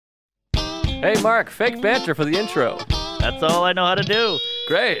Hey, Mark, fake banter for the intro. That's all I know how to do.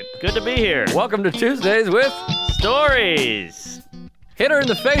 Great. Good to be here. Welcome to Tuesdays with Stories. Hit her in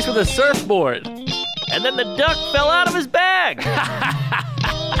the face with a surfboard. And then the duck fell out of his bag.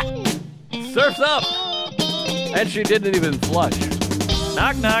 Surf's up. And she didn't even flush.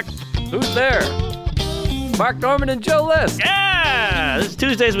 Knock, knock. Who's there? Mark Norman and Joe List. Yeah! This is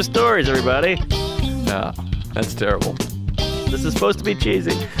Tuesdays with Stories, everybody. Nah, that's terrible. This is supposed to be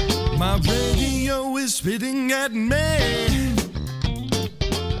cheesy. My radio is spitting at me. And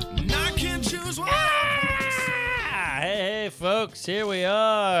I can't choose one. Hey, folks, here we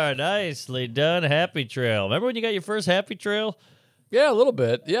are. Nicely done, Happy Trail. Remember when you got your first Happy Trail? Yeah, a little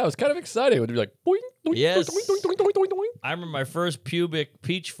bit. Yeah, it was kind of exciting. It would be like, boing, doink, Yes. doink, doink, doink, doink, doink, doink. I remember my first pubic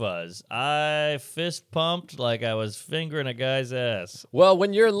peach fuzz. I fist pumped like I was fingering a guy's ass. Well,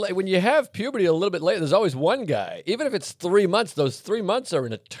 when you have puberty a little bit later, there's always one guy. Even if it's 3 months, those 3 months are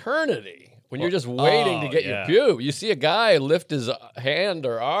an eternity. When you're just waiting to get your pube, you see a guy lift his hand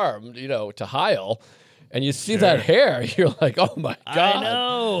or arm, to heil, and you see that hair, you're like, oh my God. I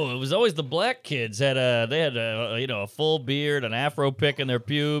know. It was always the black kids had a full beard, an afro pick in their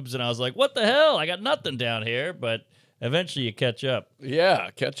pubes, and I was like, what the hell? I got nothing down here, but eventually you catch up. Yeah,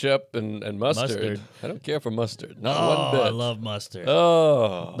 ketchup and mustard. I don't care for mustard. Not one bit. I love mustard.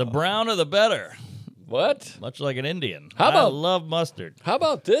 Oh. The browner the better. What? Much like an Indian. I love mustard. How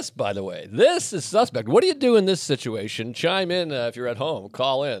about this, by the way? This is suspect. What do you do in this situation? Chime in if you're at home.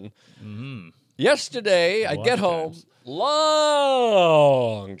 Call in. Mm-hmm. Yesterday, I get home.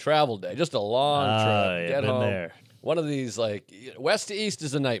 Long travel day. Just a long trip. Yeah, Get home. there. One of these, west to east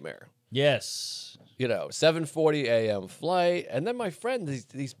is a nightmare. Yes. 7:40 a.m. flight. And then my friend,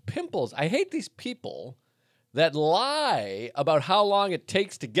 these pimples. I hate these people that lie about how long it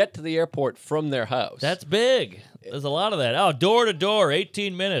takes to get to the airport from their house. That's big. There's a lot of that. Oh, door to door,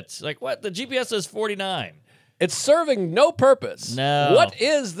 18 minutes. Like what? The GPS says 49. It's serving no purpose. No. What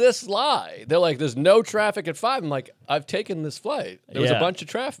is this lie? They're like, there's no traffic at 5. I'm like, I've taken this flight. There was a bunch of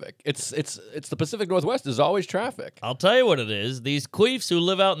traffic. It's the Pacific Northwest. There's always traffic. I'll tell you what it is. These queefs who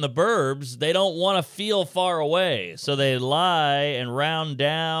live out in the burbs, they don't want to feel far away. So they lie and round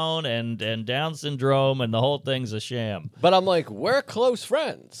down and Down syndrome, and the whole thing's a sham. But I'm like, we're close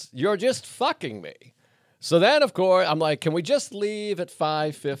friends. You're just fucking me. So then, of course, I'm like, can we just leave at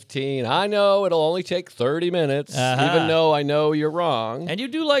 5:15? I know it'll only take 30 minutes, even though I know you're wrong. And you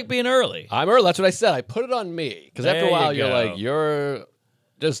do like being early. I'm early. That's what I said. I put it on me. Because after a while, you're like, you're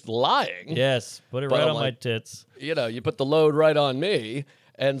just lying. Yes, put it right on my tits. You put the load right on me.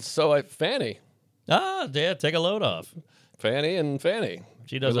 And so Fanny. Ah, yeah, take a load off. Fanny and Fanny.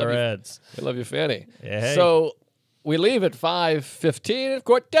 She does our ads. I love you, Fanny. Yeah, hey. So we leave at 5:15. Of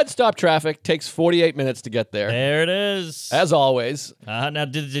course, dead stop traffic. Takes 48 minutes to get there. There it is. As always. Now,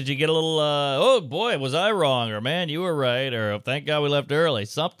 did you get a little, oh, boy, was I wrong? Or, man, you were right. Or, thank God we left early.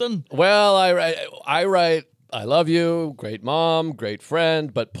 Something? Well, I write, I love you, great mom, great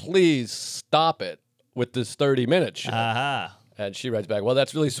friend, but please stop it with this 30-minute shit. Aha. And she writes back, well,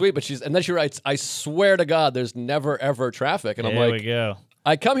 that's really sweet. And then she writes, I swear to God, there's never, ever traffic. And I'm like, there we go.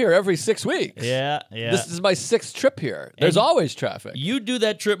 I come here every 6 weeks. Yeah. This is my 6th trip here. There's always traffic. You do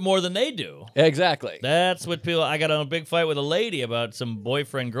that trip more than they do. Exactly. That's what I got in a big fight with a lady about some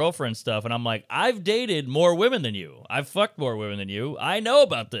boyfriend-girlfriend stuff, and I'm like, I've dated more women than you. I've fucked more women than you. I know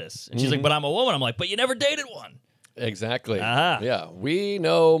about this. And she's like, but I'm a woman. I'm like, but you never dated one. Exactly. Aha. Yeah, we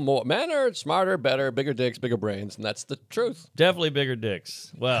know more. Men are smarter, better, bigger dicks, bigger brains, and that's the truth. Definitely bigger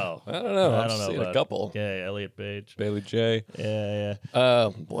dicks. Well, I don't know. I've seen a couple. Yeah, Elliot Page. Bailey J. Yeah.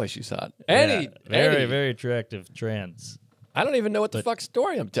 Boy, she's hot. Very, very attractive trans. I don't even know what the fuck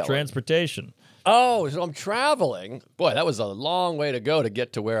story I'm telling. Transportation. Oh, so I'm traveling. Boy, that was a long way to go to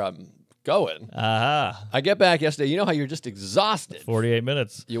get to where I'm going. Aha. I get back yesterday. You know how you're just exhausted. 48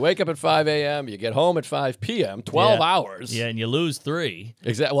 minutes. You wake up at 5 a.m., you get home at 5 p.m., 12 hours. Yeah, and you lose 3.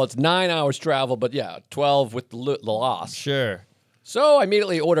 Exactly. Well, it's 9 hours travel, but 12 with the loss. Sure. So I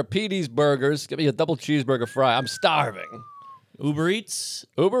immediately order Petey's Burgers. Give me a double cheeseburger fry. I'm starving. Uber Eats.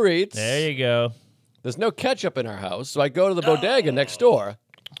 Uber Eats. There you go. There's no ketchup in our house, so I go to the bodega next door.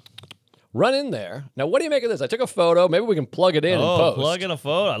 Run in there. Now, what do you make of this? I took a photo. Maybe we can plug it in and post. Plug in a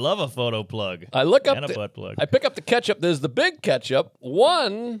photo. I love a photo plug. I look up and a butt plug. I pick up the ketchup. There's the big ketchup.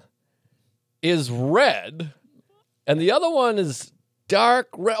 One is red, and the other one is dark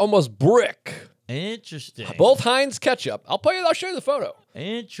red, almost brick. Interesting. Both Heinz ketchup. I'll show you the photo.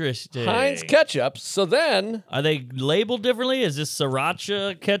 Interesting. Heinz ketchup. So then, are they labeled differently? Is this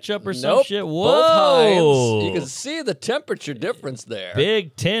sriracha ketchup or some nope, shit? Whoa. Both Heinz. You can see the temperature difference there.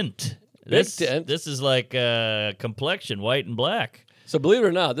 Big tint. Big tint. This is like complexion, white and black. So believe it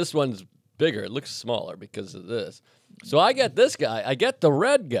or not, this one's bigger. It looks smaller because of this. So I get this guy. I get the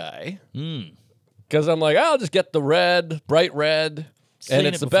red guy because I'm like, I'll just get the red, bright red, and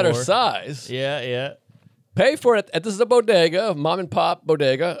it's a better size. Yeah. Pay for it. This is a bodega, mom and pop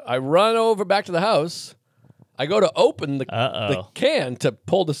bodega. I run over back to the house. I go to open the can to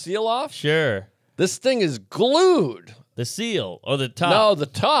pull the seal off. Sure. This thing is glued. The seal or the top? No, the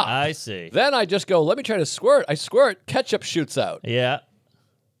top. I see. Then I just go, let me try to squirt. I squirt, ketchup shoots out. Yeah.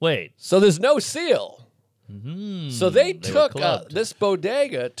 Wait. So there's no seal. So they took clubbed. this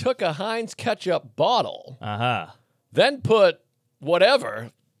bodega took a Heinz ketchup bottle, Then put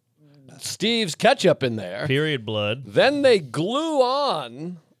whatever Steve's ketchup in there. period blood. Then they glue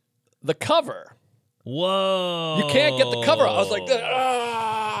on the cover. Whoa. You can't get the cover off. I was like,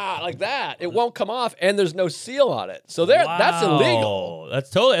 like that. It won't come off, and there's no seal on it. So that's illegal. That's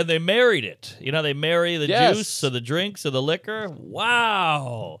totally. And they married it. You know, they marry the Yes. juice or the drinks or the liquor.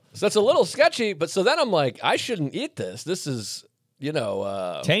 Wow. So that's a little sketchy. But so then I'm like, I shouldn't eat this. This is,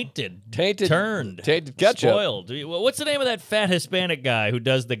 Tainted, tainted ketchup. spoiled. What's the name of that fat Hispanic guy who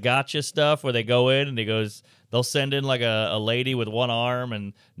does the gotcha stuff where they go in and they'll send in like a lady with one arm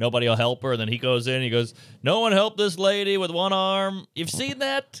and nobody will help her, and then he goes in and he goes, no one help this lady with one arm. You've seen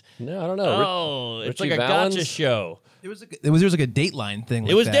that? No, I don't know. Oh, it's Richie like a Valens? gotcha show. There was like a Dateline thing.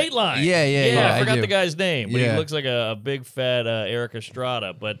 It was that. Dateline. Yeah. I forgot do. the guy's name, but he Yeah. looks like a big fat Eric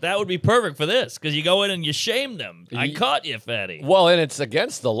Estrada. But that would be perfect for this because you go in and you shame them. I caught you, fatty. Well, and it's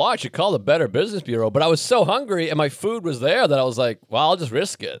against the law. You should call the Better Business Bureau. But I was so hungry and my food was there that I was like, well, I'll just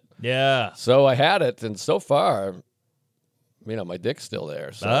risk it. Yeah. So I had it, and so far, my dick's still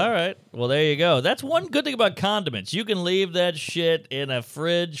there. So. All right. Well, there you go. That's one good thing about condiments. You can leave that shit in a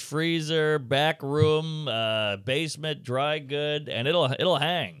fridge, freezer, back room, basement, dry good, and it'll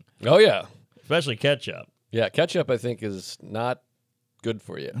hang. Oh, yeah. Especially ketchup. Yeah, ketchup, I think, is not good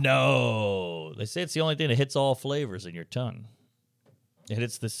for you. No. They say it's the only thing that hits all flavors in your tongue. It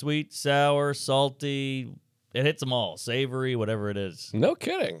hits the sweet, sour, salty. It hits them all. Savory, whatever it is. No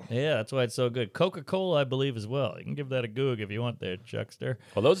kidding. Yeah, that's why it's so good. Coca-Cola, I believe, as well. You can give that a goog if you want there, Chuckster.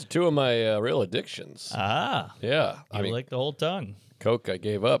 Well, those are two of my real addictions. Ah. Yeah. You like the whole tongue. Coke I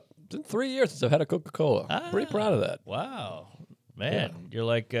gave up. It's been 3 years since I've had a Coca-Cola. Pretty proud of that. Wow. Man, you're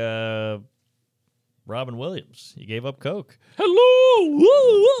like Robin Williams. You gave up Coke. Hello!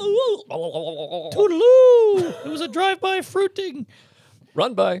 Toodaloo! It was a drive-by fruiting.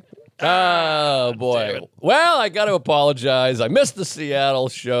 Run by. Oh, boy. Well, I got to apologize. I missed the Seattle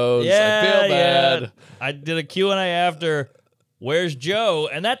shows. I feel bad. Yeah. I did a Q&A after Where's Joe?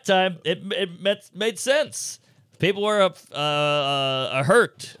 And that time, it made sense. People were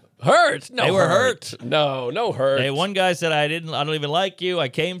hurt. Hurt? No, They were hurt. No hurt. Hey, one guy said, I don't even like you. I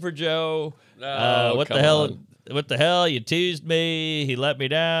came for Joe. What the come hell? on. What the hell? You teased me. He let me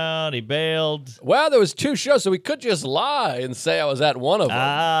down. He bailed. Well, there was 2 shows, so we could just lie and say I was at one of them.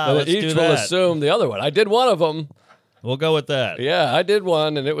 And let's each do will that. assume the other one. I did one of them. We'll go with that. Yeah, I did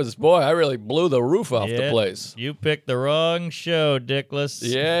one, and it was, boy, I really blew the roof off the place. You picked the wrong show, Dickless.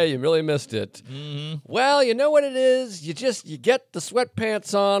 Yeah, you really missed it. Mm-hmm. Well, you know what it is? You get the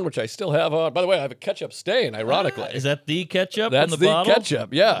sweatpants on, which I still have on. By the way, I have a ketchup stain, ironically. Is that the ketchup That's from the bottle?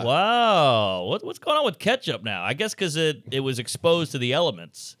 ketchup, yeah. Wow. What's going on with ketchup now? I guess because it was exposed to the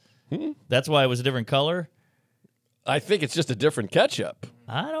elements. That's why it was a different color? I think it's just a different ketchup.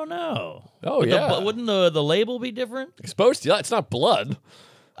 I don't know. Oh, Wouldn't the label be different? Exposed to, it's not blood.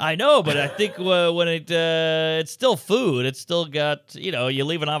 I know, but I think when it's still food, it's still got, you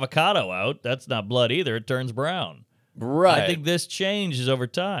leave an avocado out, that's not blood either. It turns brown. Right. I think this changes over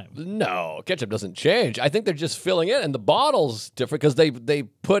time. No, ketchup doesn't change. I think they're just filling in, and the bottle's different because they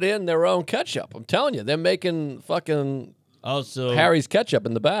put in their own ketchup. I'm telling you, they're making fucking Harry's ketchup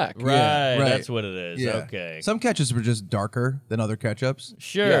in the back. Right, Yeah, right. that's what it is. Yeah. Okay. Some ketchups were just darker than other ketchups.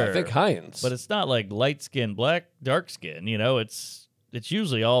 Sure. Yeah, I think Heinz. But it's not like light skin, black, dark skin. It's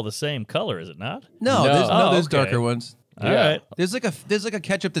usually all the same color, is it not? No, No. there's Okay. darker ones. All Yeah. right. There's like a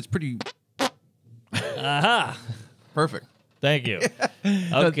ketchup that's pretty Aha. perfect. Thank you.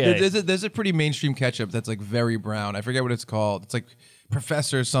 No, Okay. there's a pretty mainstream ketchup that's like very brown. I forget what it's called. It's like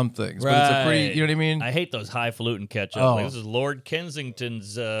Professor something. But it's a pretty, you know what I mean? I hate those highfalutin ketchup. Oh. Like, this is Lord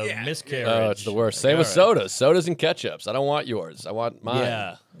Kensington's miscarriage. Oh, it's the worst. Same with sodas. Sodas and ketchups. I don't want yours. I want mine.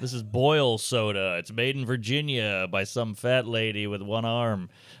 Yeah. This is Boyle soda. It's made in Virginia by some fat lady with one arm.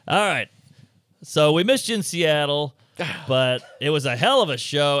 All right. So we missed you in Seattle, but it was a hell of a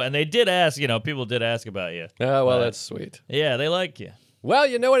show. And they did ask, people did ask about you. Oh, well, that's sweet. Yeah, they like you. Well,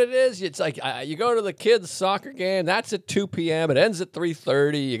 you know what it is? It's like you go to the kids' soccer game. That's at 2 p.m. It ends at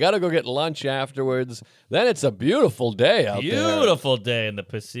 3:30. You got to go get lunch afterwards. Then it's a beautiful day out there. Beautiful day in the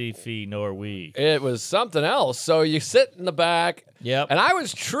Pacific Norway. It was something else. So you sit in the back. Yep. And I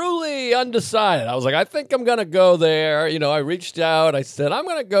was truly undecided. I was like, I think I'm going to go there. You know, I reached out. I said, I'm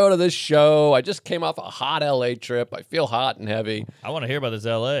going to go to this show. I just came off a hot L.A. trip. I feel hot and heavy. I want to hear about this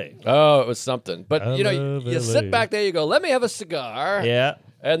L.A. Oh, it was something. But, I you know, love you LA. sit back there. You go, let me have a cigar. Yeah.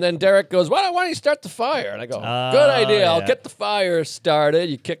 And then Derek goes, why don't you start the fire? And I go, good idea. I'll get the fire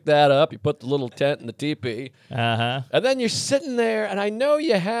started. You kick that up. You put the little tent in the teepee. Uh-huh. And then you're sitting there, and I know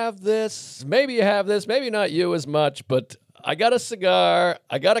you have this. Maybe you have this. Maybe not you as much, but I got a cigar.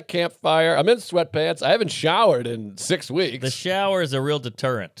 I got a campfire. I'm in sweatpants. I haven't showered in 6 weeks. The shower is a real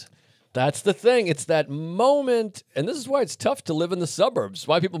deterrent. That's the thing. It's that moment, and this is why it's tough to live in the suburbs.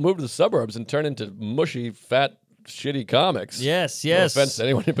 Why people move to the suburbs and turn into mushy, fat, shitty comics. Yes. No offense to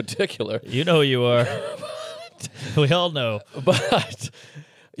anyone in particular. You know who you are. We all know. But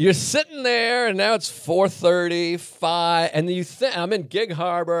you're sitting there, and now it's 4:30, 5, and you think I'm in Gig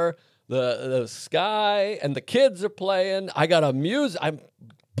Harbor. The sky and the kids are playing. I got I'm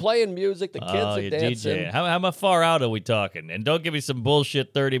playing music. The kids are you're dancing. DJing. How far out are we talking? And don't give me some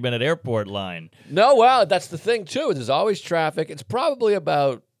bullshit 30-minute airport line. No, well, that's the thing too. There's always traffic. It's probably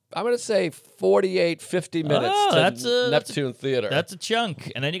about, I'm going to say 48, 50 minutes to Neptune Theater. That's a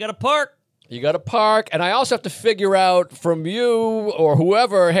chunk. And then you got to park. You got to park, and I also have to figure out from you or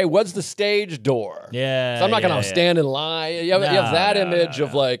whoever, hey, what's the stage door? Yeah. So I'm not going to stand in line. You have that image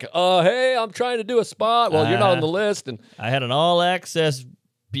of like, hey, I'm trying to do a spot. Well, you're not on the list. And I had an all-access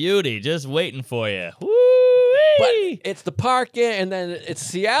beauty just waiting for you. Woo! But it's the parking, and then it's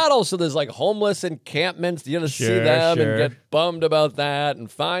Seattle, so there's like homeless encampments. You got to see them and get bummed about that and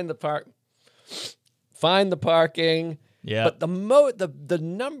find the parking. Yeah. But the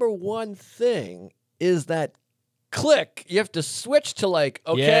number one thing is that click. You have to switch to like,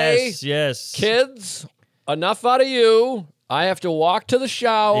 okay, yes, kids, enough out of you. I have to walk to the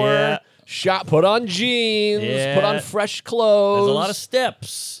shower, put on jeans, put on fresh clothes. There's a lot of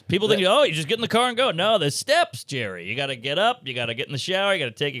steps. People think, you just get in the car and go. No, there's steps, Jerry. You got to get up. You got to get in the shower. You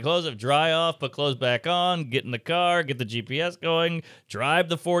got to take your clothes off, dry off, put clothes back on, get in the car, get the GPS going, drive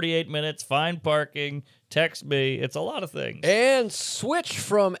the 48 minutes, find parking, text me. It's a lot of things. And switch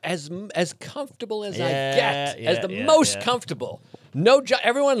from as comfortable as I get, as the most comfortable. No,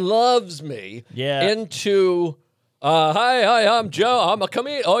 everyone loves me. Into hi, I'm Joe. I'm a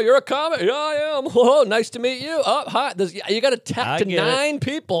comedian. Oh, you're a comic? Yeah, I am. Oh, nice to meet you. Oh, hi. You got to tap to 9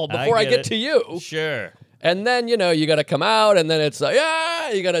 people before I get to you. Sure. And then, you got to come out, and then it's like,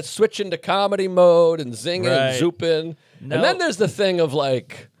 you got to switch into comedy mode and zing and zoop in. No. And then there's the thing of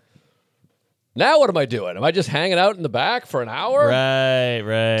like, now what am I doing? Am I just hanging out in the back for an hour?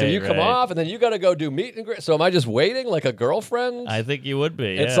 Right. Till you come off, and then you got to go do meet and greet. So am I just waiting like a girlfriend? I think you would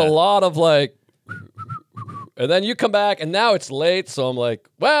be. It's a lot of like, and then you come back, and now it's late, so I'm like,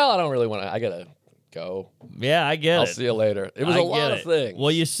 well, I don't really want to. I got to go. Yeah, I get it. I'll see you later. It was a lot of things. Well,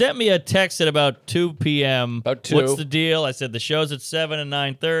 you sent me a text at about 2 p.m. About 2. What's the deal? I said, the show's at 7 and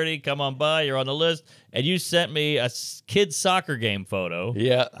 9:30. Come on by. You're on the list. And you sent me a kid's soccer game photo.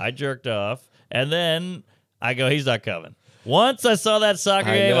 Yeah. I jerked off. And then I go, he's not coming. Once I saw that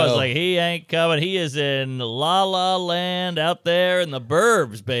soccer game, I was like, he ain't coming. He is in La La Land out there in the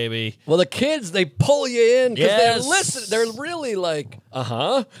burbs, baby. Well, the kids, they pull you in because they're listening. They're really like,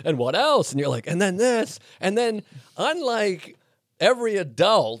 and what else? And you're like, and then this. And then unlike every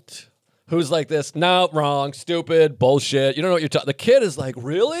adult who's like this, no, wrong, stupid, bullshit. You don't know what you're talking. The kid is like,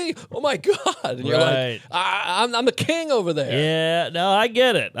 really? Oh my God. And you're like, I'm the king over there. Yeah, no, I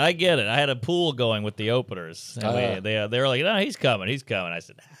get it. I had a pool going with the openers. And they were like, no, he's coming. I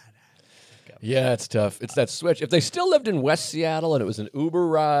said, nah. Yeah, it's tough. It's that switch. If they still lived in West Seattle and it was an Uber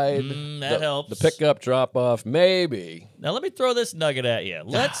ride, that helps. The pickup, drop off, maybe. Now let me throw this nugget at you.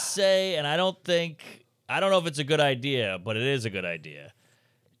 Let's say, and I don't know if it's a good idea, but it is a good idea.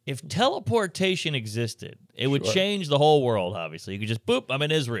 If teleportation existed, it would change the whole world, obviously. You could just, boop, I'm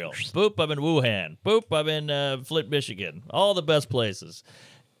in Israel. Boop, I'm in Wuhan. Boop, I'm in Flint, Michigan. All the best places.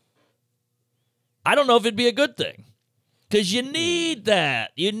 I don't know if it'd be a good thing. Because you need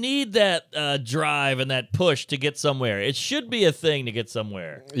that. You need that drive and that push to get somewhere. It should be a thing to get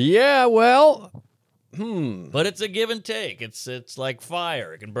somewhere. Yeah, well... But it's a give and take. It's like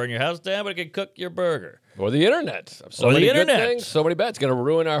fire. It can burn your house down, but it can cook your burger. Or the internet. So many good things, so many bad. It's going to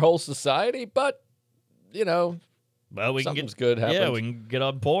ruin our whole society, but, well, something's good happens. Yeah, we can get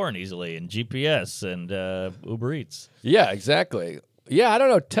on porn easily and GPS and Uber Eats. Yeah, exactly. Yeah, I don't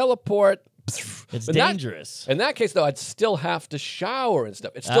know. Teleport. It's In dangerous. In that case, though, I'd still have to shower and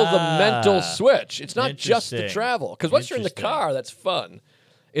stuff. It's still the mental switch. It's not just the travel. Because once you're in the car, that's fun.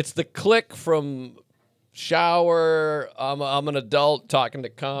 It's the click from shower, I'm an adult talking to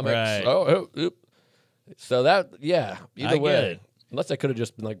comics. Right. Oop. So either way. Unless I could have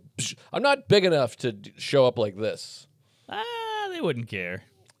just been like, psh, I'm not big enough to show up like this. They wouldn't care.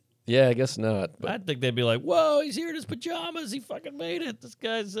 Yeah, I guess not. But. I think they'd be like, whoa, he's here in his pajamas. He fucking made it. This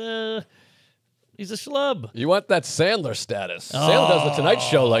guy's, he's a schlub. You want that Sandler status. Sandler does the Tonight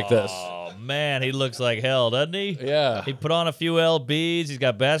Show like this. Oh, man, he looks like hell, doesn't he? Yeah. He put on a few LBs. He's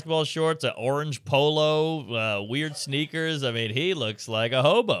got basketball shorts, an orange polo, weird sneakers. I mean, he looks like a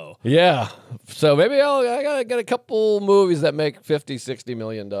hobo. Yeah. So maybe I gotta get a couple movies that make $50-60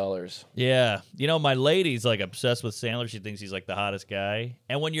 million. Yeah. You know, my lady's like obsessed with Sandler. She thinks he's like the hottest guy.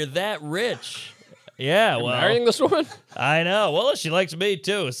 And when you're that rich, yeah, You're marrying this woman? I know. Well, she likes me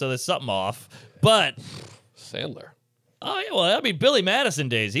too, so there's something off. But Sandler. oh yeah, well, I mean, Billy Madison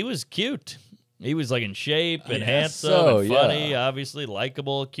days, he was cute. He was like in shape and handsome and funny, obviously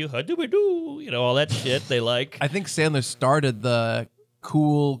likable, cute, you know, all that shit they like. I think Sandler started the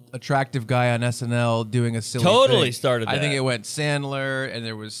cool, attractive guy on SNL doing a silly Totally thing. started that. I think it went Sandler, and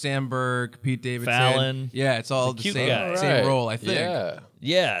there was Sandberg, Pete Davidson. Fallon. Yeah, it's all the cute same, guy. same role, I think.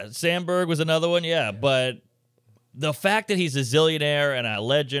 Yeah, Sandberg was another one, but the fact that he's a zillionaire and a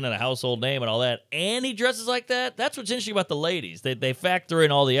legend and a household name and all that, and he dresses like that, that's what's interesting about the ladies. They factor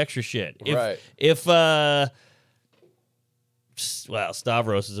in all the extra shit. If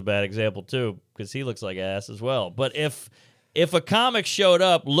Stavros is a bad example too, because he looks like ass as well. But if a comic showed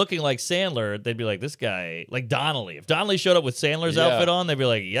up looking like Sandler, they'd be like, this guy, like Donnelly. If Donnelly showed up with Sandler's outfit on, they'd be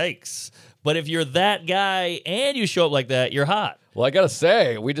like, yikes. But if you're that guy and you show up like that, you're hot. Well, I gotta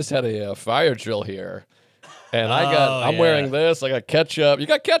say, we just had a fire drill here. And I'm wearing this. I got ketchup. You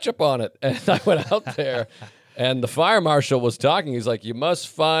got ketchup on it. And I went out there, and the fire marshal was talking. He's like, you must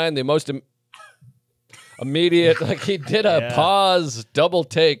find the most immediate. Like, he did a pause, double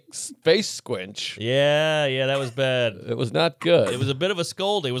take, face squinch. Yeah, that was bad. It was not good. It was a bit of a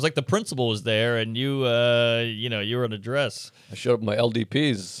scolding. It was like the principal was there, and you were in a dress. I showed up in my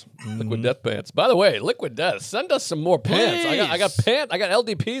LDPs, Liquid Death pants. By the way, Liquid Death, send us some more pants. I got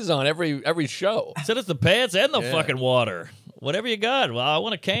LDPs on every show. Send us the pants and the fucking water. Whatever you got. Well, I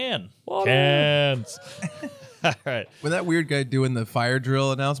want a can. Water. Cans. All right. When that weird guy doing the fire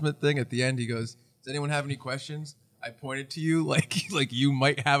drill announcement thing at the end, he goes, does anyone have any questions? I pointed to you like you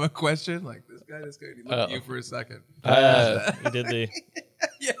might have a question. Like, this guy. He looked at you for a second. He did the...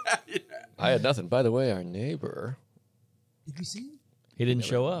 yeah. I had nothing. By the way, our neighbor... Did you see him? He didn't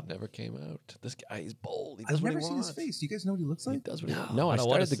show up. Never came out. This guy, he's bold. He does I've what never he seen wants. his face. Do you guys know what he looks like? He does what he wants. No, I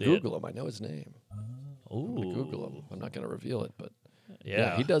started to Google him. I know his name. Ooh. Google him. I'm not going to reveal it, but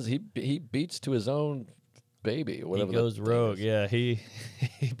yeah, he does. He beats to his own baby. Or whatever. He goes rogue. Yeah, he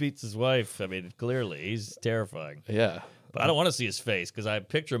beats his wife. I mean, clearly, he's terrifying. Yeah. But I don't want to see his face because I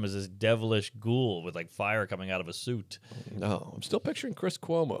picture him as this devilish ghoul with like fire coming out of a suit. No, I'm still picturing Chris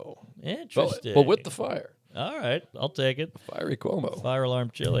Cuomo. Interesting. But with the fire. All right, I'll take it. Fiery Cuomo. Fire alarm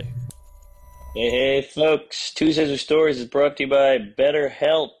chili. Hey, folks. Tuesdays with Stories is brought to you by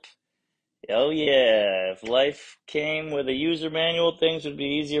BetterHelp. Oh, yeah. If life came with a user manual, things would be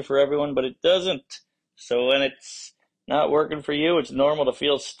easier for everyone, but it doesn't. So when it's not working for you, it's normal to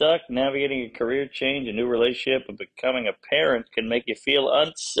feel stuck. Navigating a career change, a new relationship, and becoming a parent can make you feel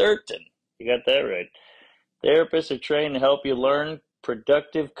uncertain. You got that right. Therapists are trained to help you learn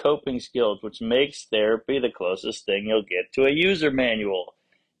productive coping skills, which makes therapy the closest thing you'll get to a user manual.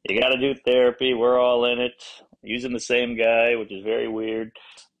 You got to do therapy. We're all in it, using the same guy, which is very weird.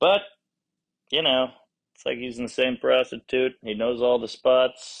 But, you know, it's like using the same prostitute. He knows all the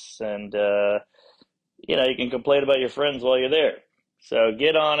spots, and, you know, you can complain about your friends while you're there. So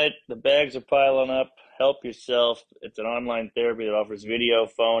get on it. The bags are piling up. Help yourself. It's an online therapy that offers video,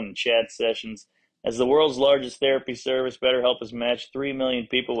 phone, and chat sessions. As the world's largest therapy service, BetterHelp has matched 3 million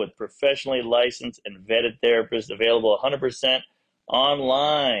people with professionally licensed and vetted therapists, available 100%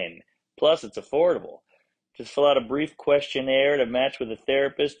 online. Plus, it's affordable. Just fill out a brief questionnaire to match with a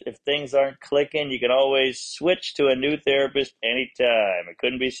therapist. If things aren't clicking, you can always switch to a new therapist anytime. It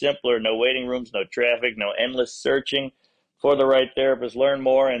couldn't be simpler. No waiting rooms, no traffic, no endless searching for the right therapist. Learn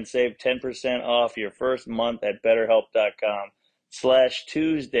more and save 10% off your first month at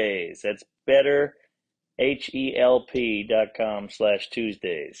BetterHelp.com/Tuesdays. That's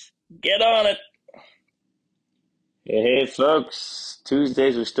BetterHelp.com/Tuesdays. Get on it. Hey, folks.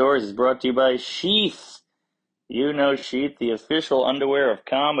 Tuesdays with Stories is brought to you by Sheath. You know Sheath, the official underwear of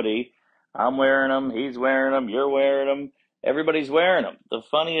comedy. I'm wearing them. He's wearing them. You're wearing them. Everybody's wearing them. The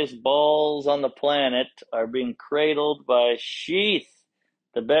funniest balls on the planet are being cradled by Sheath,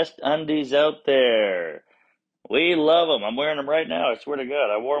 the best undies out there. We love them. I'm wearing them right now. I swear to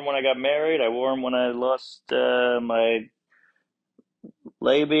God. I wore them when I got married. I wore them when I lost my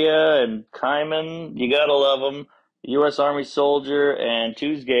labia and Kaiman. You gotta love them. U.S. Army soldier and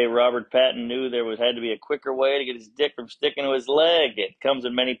Tuesday, Robert Patton knew had to be a quicker way to get his dick from sticking to his leg. It comes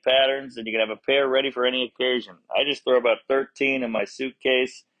in many patterns, and you can have a pair ready for any occasion. I just throw about 13 in my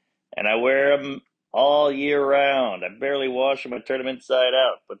suitcase, and I wear them all year round. I barely wash them. I turn them inside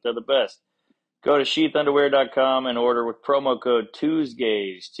out, but they're the best. Go to sheathunderwear.com and order with promo code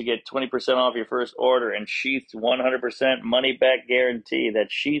Tuesdays to get 20% off your first order and Sheath's 100% money back guarantee.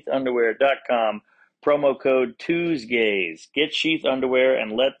 That's sheathunderwear.com, promo code Tuesdays. Get Sheath underwear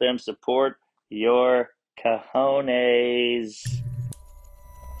and let them support your cojones.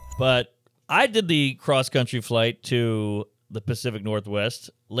 But I did the cross-country flight to the Pacific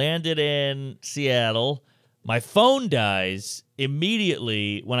Northwest, landed in Seattle. My phone dies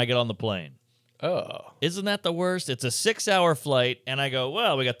immediately when I get on the plane. Oh. Isn't that the worst? It's a 6-hour flight, and I go,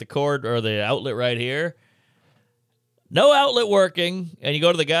 well, we got the cord or the outlet right here. No outlet working. And you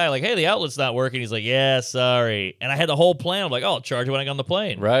go to the guy like, hey, the outlet's not working. He's like, yeah, sorry. And I had the whole plan. I'm like, oh, I'll charge you when I get on the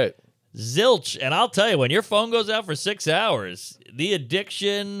plane. Right. Zilch. And I'll tell you, when your phone goes out for 6 hours, the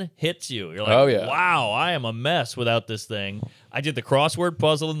addiction hits you. You're like, oh, yeah. Wow, I am a mess without this thing. I did the crossword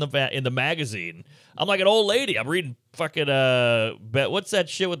puzzle in the magazine. I'm like an old lady. I'm reading fucking what's that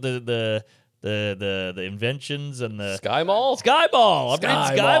shit with the inventions and the Skyball? Skyball. I'm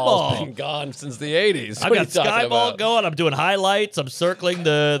reading Skyball. Been gone since the 80s. I've got Skyball going. I'm doing highlights. I'm circling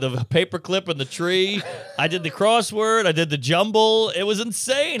the paperclip in the tree. I did the crossword. I did the jumble. It was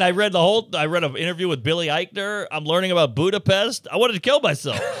insane. I read an interview with Billy Eichner. I'm learning about Budapest. I wanted to kill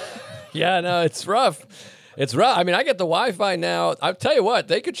myself. Yeah, no, it's rough. It's rough. I mean, I get the Wi-Fi now. I'll tell you what,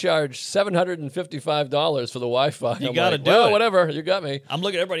 they could charge $755 for the Wi-Fi. You got to do it. Whatever. You got me. I'm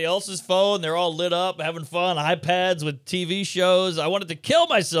looking at everybody else's phone. They're all lit up, having fun, iPads with TV shows. I wanted to kill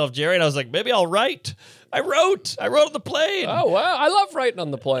myself, Jerry, and I was like, maybe I'll write. I wrote on the plane. Oh, wow. I love writing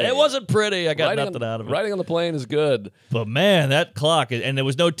on the plane. It wasn't pretty. I got nothing out of it. Writing on the plane is good. But, man, that clock, and there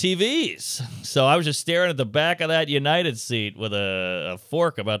was no TVs. So I was just staring at the back of that United seat with a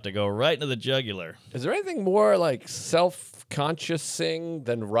fork about to go right into the jugular. Is there anything more, like, self-consciousing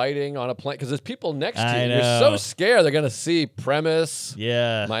than writing on a plane? Because there's people next to you. I know. You're so scared they're going to see premise.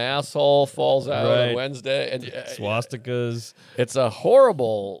 Yeah. My asshole falls out on Wednesday. And Swastikas. It's a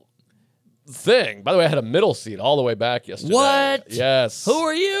horrible thing. By the way, I had a middle seat all the way back yesterday. What? Yes. Who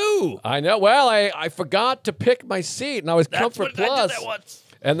are you? I know. Well, I forgot to pick my seat, and I was Comfort Plus. I did that once.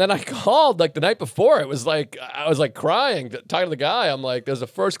 And then I called like the night before. It was like I was like crying, talking to the guy. I'm like, "There's a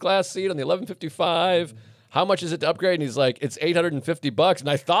first class seat on the 1155. How much is it to upgrade?" And he's like, "It's $850." And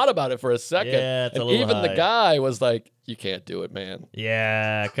I thought about it for a second. Yeah, it's a and little even high. the guy was like, "You can't do it, man."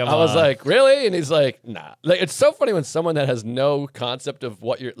 Yeah, come on. I was like, "Really?" And he's like, "Nah." Like, it's so funny when someone that has no concept of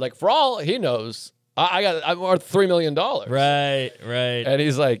what you're like. For all he knows, I'm worth $3 million. Right. And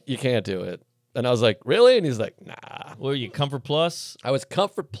he's like, "You can't do it." And I was like, "Really?" And he's like, "Nah." What were you, Comfort Plus? I was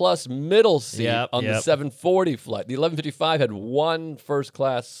Comfort Plus middle seat on the yep. 740 flight. The 1155 had one first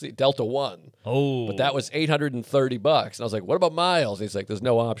class seat, Delta One. Oh. But that was $830. And I was like, "What about miles?" And he's like, "There's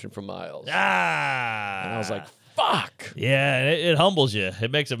no option for miles." Ah. And I was like, "Fuck." Yeah, it humbles you.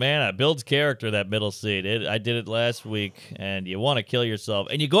 It makes a man. It builds character, that middle seat. I did it last week, and you want to kill yourself.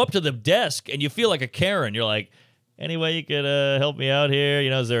 And you go up to the desk, and you feel like a Karen. You're like, "Any way you could help me out here?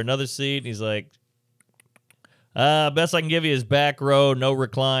 You know, is there another seat?" And he's like, best I can give you is back row, no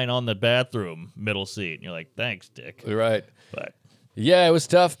recline on the bathroom, middle seat. And you're like, "Thanks, Dick." You're right. But Yeah, it was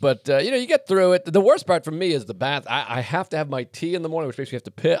tough, but you get through it. The worst part for me is the bath. I have to have my tea in the morning, which makes me have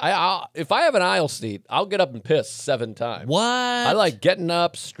to piss. If I have an aisle seat, I'll get up and piss 7 times. what? I like getting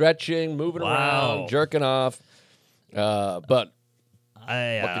up, stretching, moving Wow. around, jerking off. But what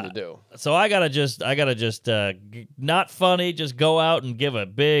can you do? So I gotta just not funny. Just go out and give a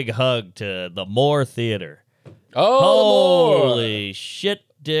big hug to the Moore Theater. Oh, Holy shit,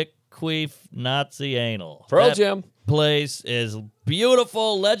 dick, queef, Nazi anal. Pearl That Jam. place is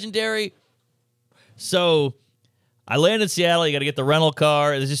beautiful, legendary. So I land in Seattle. You got to get the rental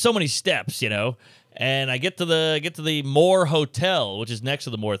car. There's just so many steps, And I get to the Moore Hotel, which is next to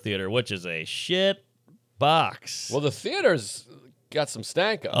the Moore Theater, which is a shit box. Well, the theater's got some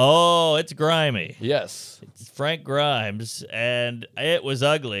stank on. Oh, it's grimy. Yes. It's Frank Grimes, and it was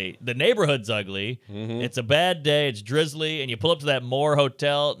ugly. The neighborhood's ugly. Mm-hmm. It's a bad day. It's drizzly, and you pull up to that Moore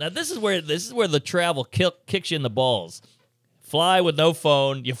Hotel. Now, this is where the travel kicks you in the balls. Fly with no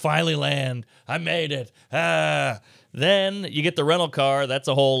phone. You finally land. I made it. Then you get the rental car. That's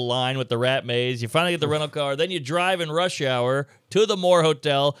a whole line with the rat maze. You finally get the rental car. Then you drive in rush hour to the Moore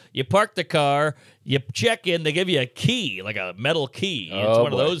Hotel. You park the car. You check in. They give you a key, like a metal key. It's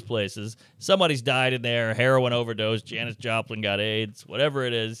one of those places. Somebody's died in there, heroin overdose. Janis Joplin got AIDS, whatever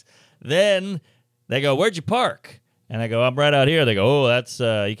it is. Then they go, where'd you park? And I go, I'm right out here. They go, oh, that's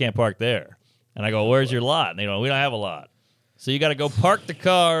you can't park there. And I go, where's your lot? And they go, we don't have a lot. So you got to go park the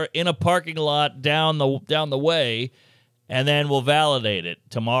car in a parking lot down the way, and then we'll validate it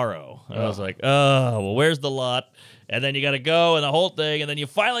tomorrow. And I was like, oh, well, where's the lot? And then you got to go and the whole thing, and then you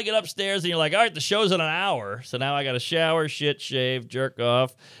finally get upstairs, and you're like, all right, the show's in an hour. So now I got to shower, shit, shave, jerk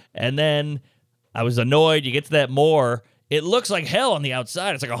off. And then I was annoyed. You get to that Moore. It looks like hell on the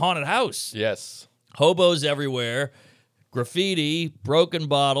outside. It's like a haunted house. Yes. Hobos everywhere. Graffiti, broken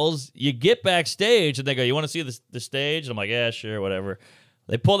bottles. You get backstage, and they go, you want to see the stage? And I'm like, yeah, sure, whatever.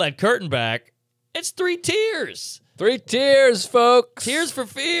 They pull that curtain back. It's 3 tiers. 3 tiers, folks. Tears for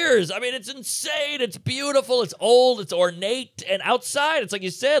Fears. I mean, it's insane. It's beautiful. It's old. It's ornate. And outside, it's like you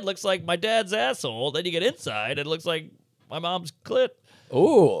said, looks like my dad's asshole. Then you get inside, it looks like my mom's clit.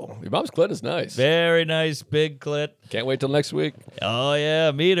 Ooh, your mom's clit is nice. Very nice, big clit. Can't wait till next week. Oh,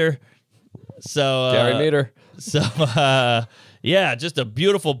 yeah, meet her. So, Gary, meet her. So, yeah, just a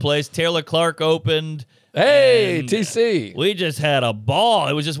beautiful place. Taylor Clark opened. Hey, TC. We just had a ball.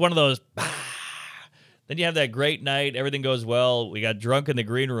 It was just one of those. Then you have that great night. Everything goes well. We got drunk in the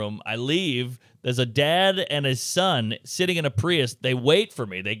green room. I leave. There's a dad and his son sitting in a Prius. They wait for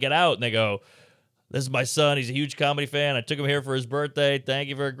me. They get out and they go, this is my son. He's a huge comedy fan. I took him here for his birthday. Thank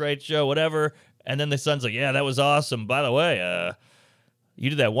you for a great show, whatever. And then the son's like, yeah, that was awesome. By the way, you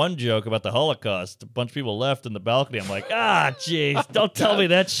did that one joke about the Holocaust. A bunch of people left in the balcony. I'm like, jeez, don't tell me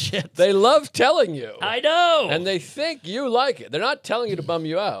that shit. They love telling you. I know. And they think you like it. They're not telling you to bum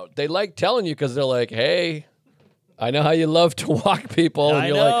you out. They like telling you because they're like, hey, I know how you love to walk people. And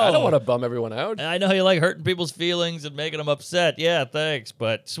you're like, I don't want to bum everyone out. I know how you like hurting people's feelings and making them upset. Yeah, thanks.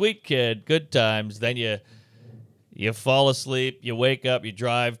 But sweet kid, good times. Then you fall asleep, you wake up, you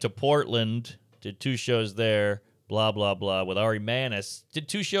drive to Portland, did 2 shows there. Blah, blah, blah, with Ari Mannis. Did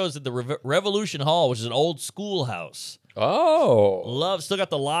 2 shows at the Revolution Hall, which is an old schoolhouse. Oh. Still got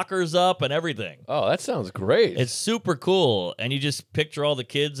the lockers up and everything. Oh, that sounds great. It's super cool. And you just picture all the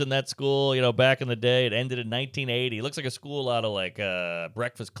kids in that school, back in the day. It ended in 1980. It looks like a school out of like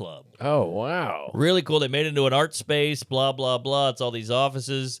Breakfast Club. Oh, wow. Really cool. They made it into an art space, blah, blah, blah. It's all these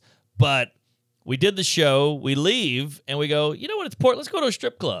offices. But we did the show. We leave and we go, you know what? It's Portland. Let's go to a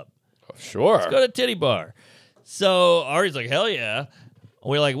strip club. Oh, sure. Let's go to a titty bar. So Ari's like, hell yeah.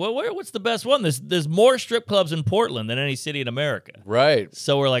 We're like, well, what's the best one? There's more strip clubs in Portland than any city in America. Right.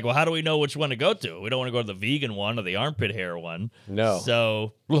 So we're like, well, how do we know which one to go to? We don't want to go to the vegan one or the armpit hair one. No.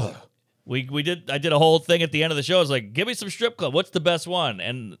 So I did a whole thing at the end of the show. I was like, give me some strip club. What's the best one?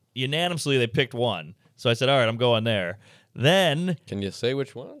 And unanimously they picked one. So I said, all right, I'm going there. Then. Can you say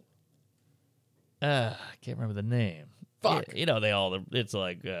which one? I can't remember the name. Fuck. It's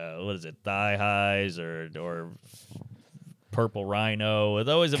like, what is it, Thigh Highs or Purple Rhino. It's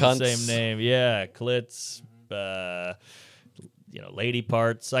always have the same name. Yeah, clits, lady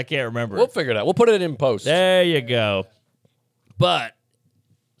parts. I can't remember. We'll figure it out. We'll put it in post. There you go. But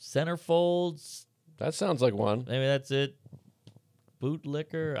centerfolds. That sounds like one. Maybe that's it.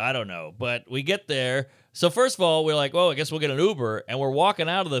 Bootlicker. I don't know. But we get there. So first of all, we're like, well, I guess we'll get an Uber. And we're walking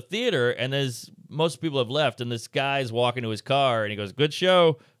out of the theater, and most people have left, and this guy's walking to his car, and he goes, good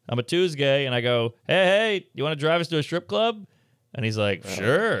show. I'm a Tuesday. And I go, hey, you want to drive us to a strip club? And he's like,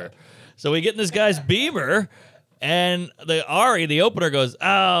 sure. So we get in this guy's Beamer, and the opener goes,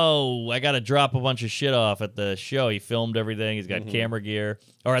 oh, I got to drop a bunch of shit off at the show. He filmed everything. He's got camera gear.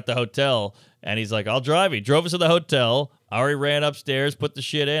 Or at the hotel. And he's like, I'll drive you. He drove us to the hotel. Ari ran upstairs, put the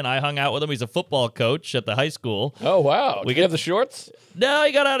shit in. I hung out with him. He's a football coach at the high school. Oh, wow. Did he have the shorts? No,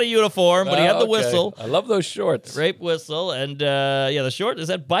 he got out of uniform, but he had the whistle. I love those shorts. Rape whistle. And, the short, is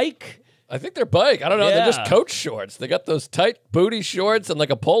that bike? I think they're bike. I don't know. Yeah. They're just coach shorts. They got those tight booty shorts and like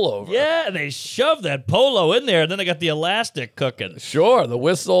a pullover. Yeah, and they shoved that polo in there, and then they got the elastic cooking. Sure, the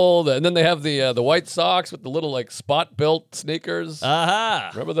whistle, and then they have the white socks with the little like spot-built sneakers. Aha.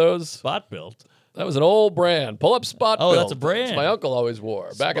 Remember those? Spot built. That was an old brand. Pull up Spot Built. Oh, that's a brand. That's my uncle always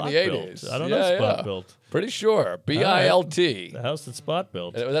wore back in the 80s. I don't know Spot Built. Pretty sure. B-I-L-T. The house that Spot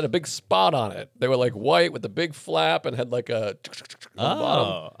built. And it had a big spot on it. They were like white with a big flap and had like a on the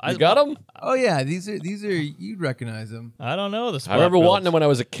bottom. You got them? Oh yeah, these are you'd recognize them. I don't know the Spot I remember Built. wanting them when I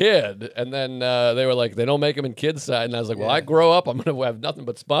was a kid, and then they were like, they don't make them in kids' size, and I was like, well, I grow up, I'm gonna have nothing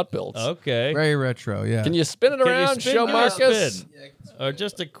but Spot Builts. Okay. Very retro, yeah. Can you spin it around? spin? Show Yeah, Marcus. spin. Or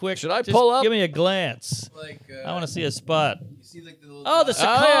just a quick... Should I just pull up? Give me a glance. Like, I want to see a spot. You see like the little Oh, the dots?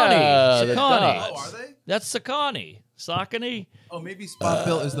 Sakani. yeah, the Sakani. dots. Oh, are they? That's Sakani. Sakani. Oh, maybe Spot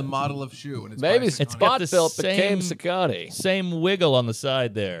Built is the model of shoe. And it's Maybe by Sakani. It's got Spot the Built became same- Sakani. Same wiggle on the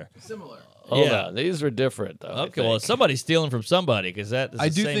side there. Similar. Hold Yeah. on. These were different, though. I Okay, well, think. somebody's stealing from somebody because that is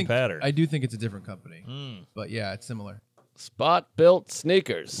the same think pattern. I do think it's a different company. But yeah, it's similar. Spot Built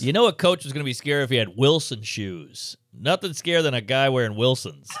sneakers. You know a coach was going to be scared if he had Wilson shoes. Nothing scarier than a guy wearing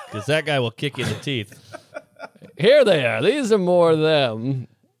Wilsons because that guy will kick you in the teeth. Here they are. These are more them.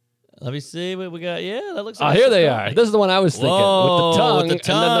 Let me see what we got. Yeah, that looks like Oh, here they are. This is the one I was thinking. Whoa, with the tongue, with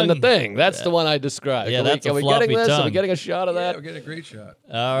the and then the tongue. thing. That's the one I described. Yeah, are that's a we floppy getting this? Are we tongue. getting a shot of Yeah, that? we're getting a great shot.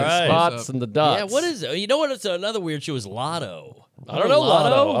 All The right. spots and the dots. Yeah, what is it? You know what? It's another weird shoe is Lotto. I don't know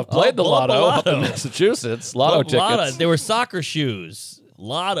Lotto. I've played the pull up a Lotto up in Massachusetts. Lotto Pull up Lotto. tickets. They were soccer shoes.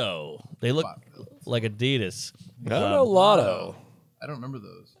 Lotto. They look Spot Built. like Adidas. I don't know Lotto. I don't remember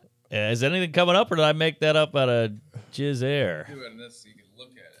those. Is anything coming up, or did I make that up out of jizz air? Do it in this so you can look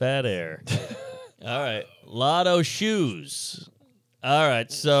at it. Fat air. All right. Lotto shoes. All right.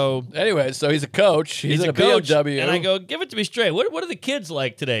 So Anyway, so he's a coach. He's in a coach, BMW. and I go, give it to me straight. What are the kids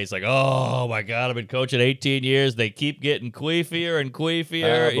like today? He's like, oh my God, I've been coaching 18 years. They keep getting queefier and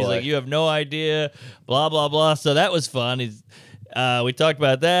queefier. Oh, He's boy. like, you have no idea. Blah blah blah. So that was fun. We talked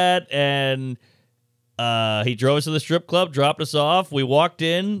about that, and he drove us to the strip club, dropped us off. We walked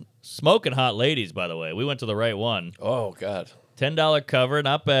in, smoking hot ladies. By the way, we went to the right one. Oh, God. $10 cover,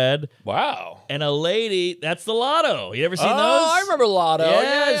 not bad. Wow. And a lady, that's the Lotto. You ever seen those? Oh, I remember Lotto.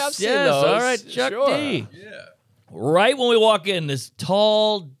 Yes, yeah, I've seen yes. those. All right, Chuck Sure. D. Yeah. Right when we walk in, this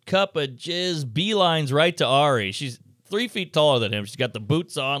tall cup of jizz beelines right to Ari. She's 3 feet taller than him. She's got the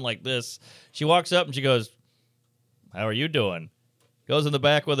boots on like this. She walks up and she goes, how are you doing? Goes in the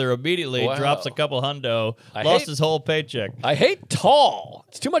back with her immediately, Wow. drops a couple hundo, I lost hate- his whole paycheck. I hate tall.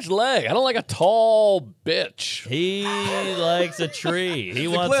 It's too much leg. I don't like a tall bitch. He likes a tree. He a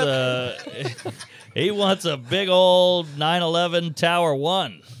wants a he wants a big old 911 Tower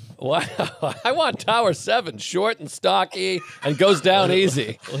 1. Wow. I want Tower 7, short and stocky, and goes down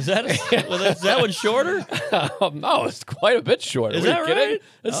easy. Was that is that one shorter? No, it's quite a bit shorter. Is Are you that kidding? right?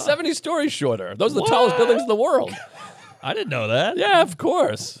 It's 70 stories shorter. Those are the What? tallest buildings in the world. I didn't know that. Yeah, of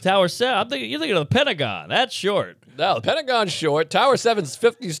course. Tower 7. You're thinking of the Pentagon. That's short. No, the Pentagon's short. Tower 7's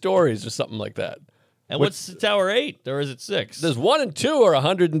 50 stories or something like that. And what's the Tower 8? Or is it 6? There's 1 and 2 are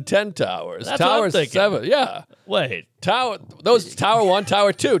 110 towers. That's what I'm Tower thinking. 7, yeah. Wait. Those Tower 1,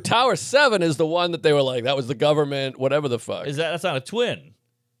 Tower 2. Tower 7 is the one that they were like, that was the government, whatever the fuck. That's not a twin.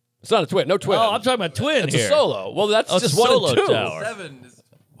 It's not a twin. No twin. Oh, I'm talking about twin It's here. a solo. Well, that's Oh, it's just a 1 solo and 2. tower. 7 is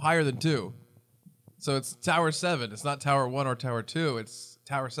higher than 2. So it's Tower 7. It's not Tower 1 or Tower 2. It's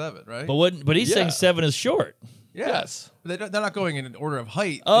Tower 7, right? But he's Yeah. saying 7 is short. yeah. Yes. But they're not going in an order of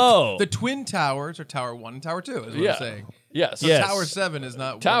height. Oh. The twin towers are Tower 1 and Tower 2, is what Yeah. I'm saying. Yes. So Yes. Tower 7 is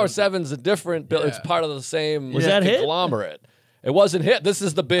not Tower one of- 7's a different building. It's Yeah. part of the same Was that hit? conglomerate. It wasn't hit. This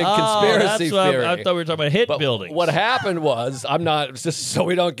is the big Oh, conspiracy that's what theory. I thought we were talking about hit But buildings. what happened was, it's just so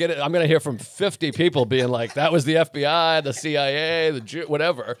we don't get it. I'm going to hear from 50 people being like, that was the FBI, the CIA, the Jew,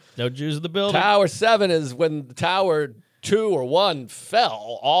 whatever. No Jews in the building? Tower 7 is when Tower 2 or 1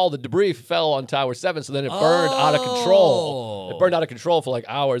 fell. All the debris fell on Tower 7, so then it burned out of control. Oh. It burned out of control for like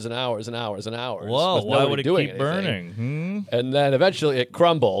hours and hours and hours and hours. Whoa, with why nobody would it doing keep anything. burning? And then eventually it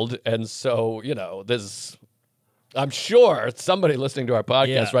crumbled, and so, I'm sure somebody listening to our podcast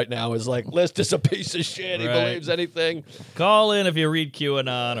Yeah. right now is like, List is a piece of shit. He Right. believes anything. Call in if you read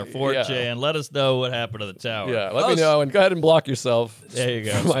QAnon or 4chan. Let us know what happened to the tower. Yeah, let me know, and go ahead and block yourself. There you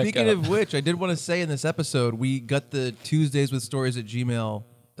go. from my Speaking account. of which, I did want to say in this episode, we got the Tuesdays with Stories at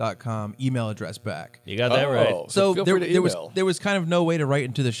gmail.com email address back. You got that right. So feel free to there was email. there was kind of no way to write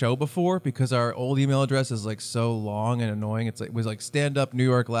into the show before because our old email address is like so long and annoying. It was like stand up New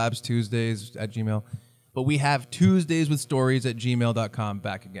York Labs Tuesdays at Gmail. But we have Tuesdays with Stories at gmail.com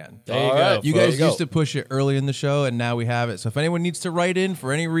back again. There you All go. right. You There guys you go. used to push it early in the show, and now we have it. So if anyone needs to write in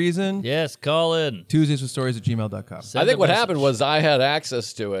for any reason, Yes, call in. Tuesdays with Stories at gmail.com. Send I think a what message. happened was I had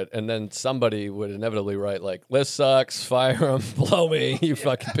access to it, and then somebody would inevitably write like, "List sucks, fire him, blow me, you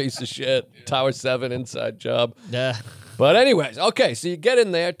fucking piece of shit." Tower 7 inside job. Yeah. But anyways, okay, so you get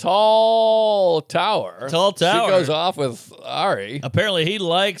in there, tall tower. Tall tower. She goes off with Ari. Apparently, he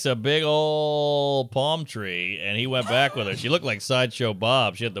likes a big old palm tree, and he went back with her. She looked like Sideshow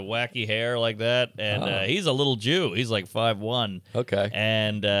Bob. She had the wacky hair like that, and he's a little Jew. He's like 5'1". Okay.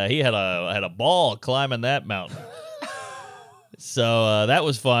 And he had a ball climbing that mountain. So that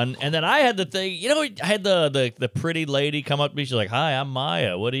was fun. And then I had the thing, I had the pretty lady come up to me. She's like, "Hi, I'm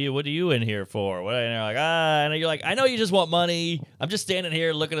Maya. What are you in here for?" And they're like, and you're like, "I know you just want money. I'm just standing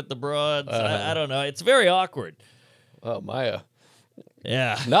here looking at the broads." I don't know. It's very awkward. Oh, Maya.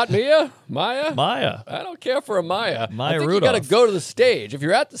 Yeah. Not Mia? Maya? Maya. I don't care for a Maya. Maya I think Rudolph. you got to go to the stage. If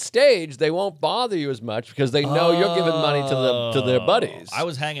you're at the stage, they won't bother you as much because they know you're giving money to their buddies. I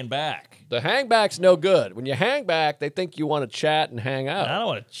was hanging back. The hang back's no good. When you hang back, they think you want to chat and hang out. I don't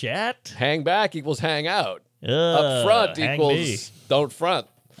want to chat. Hang back equals hang out. Up front hang equals me. don't front.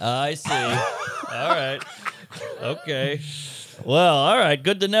 I see. All right. Okay. Well, all right.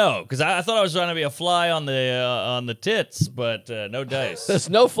 Good to know. Because I thought I was trying to be a fly on the tits, but no dice. There's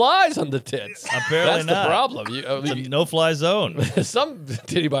no flies on the tits. Apparently That's not. the problem. It's a no-fly zone. Some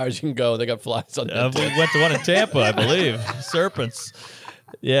titty bars you can go, they got flies on the We tits. went to one in Tampa, I believe. Serpents.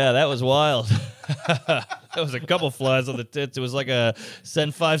 Yeah, that was wild. That was a couple flies on the tits. It was like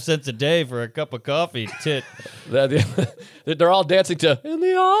send 5 cents a day for a cup of coffee tit. They're all dancing to "In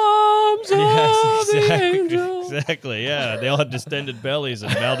the Arms of the Angel." Exactly, yeah. They all had distended bellies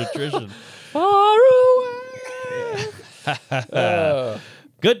and malnutrition. Far away.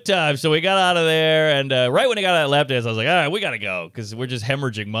 Good time. So we got out of there, and right when he got out of lap dance, I was like, all right, we got to go, because we're just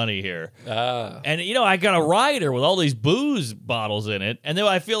hemorrhaging money here. And, I got a rider with all these booze bottles in it, and then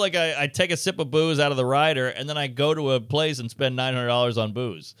I feel like I take a sip of booze out of the rider, and then I go to a place and spend $900 on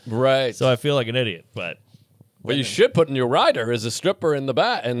booze. Right. So I feel like an idiot, but... What you should put in your rider is a stripper in the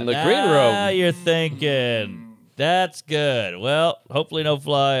back in the green room. You're thinking. That's good. Well, hopefully no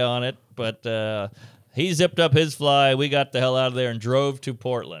fly on it, but... he zipped up his fly. We got the hell out of there and drove to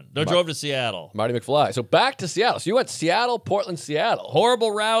Portland. No, drove to Seattle. Marty McFly. So back to Seattle. So you went Seattle, Portland, Seattle.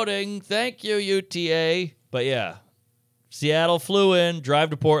 Horrible routing. Thank you, UTA. But yeah, Seattle, flew in,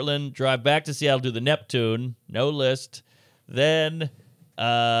 drive to Portland, drive back to Seattle, do the Neptune, no list. Then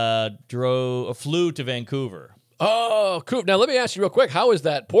flew to Vancouver. Oh, cool. Now let me ask you real quick. How is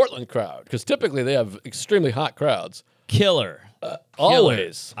that Portland crowd? Because typically they have extremely hot crowds. Killer.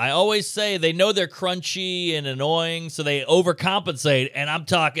 Always. I always say they know they're crunchy and annoying, so they overcompensate. And I'm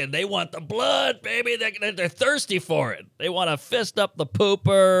talking, they want the blood, baby. They're thirsty for it. They want to fist up the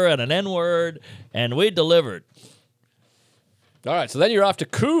pooper and an N-word, and we delivered. All right, so then you're off to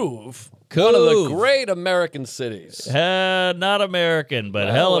Couve, one of the great American cities. Not American, but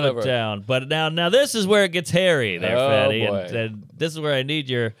hell of a town. But now this is where it gets hairy there, Fatty. Boy. And this is where I need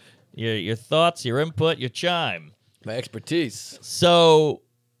your thoughts, your input, your chime. My expertise. So,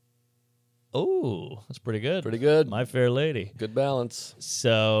 that's pretty good. Pretty good. My Fair Lady. Good balance.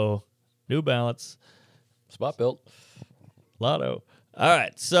 So, New Balance. Spot built. Lotto. All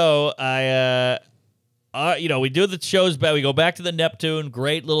right. So, we do the shows back. We go back to the Neptune.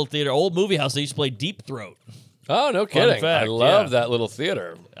 Great little theater. Old movie house. They used to play Deep Throat. Oh, no kidding. fact, I love that little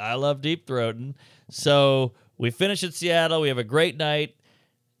theater. I love Deep Throating. So, we finish at Seattle. We have a great night.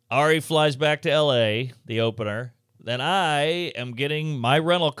 Ari flies back to L.A., the opener. Then I am getting my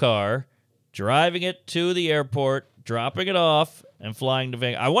rental car, driving it to the airport, dropping it off, and flying to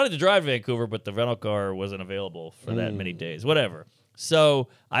Vancouver. I wanted to drive to Vancouver, but the rental car wasn't available for that many days. Whatever. So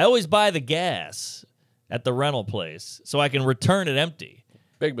I always buy the gas at the rental place so I can return it empty.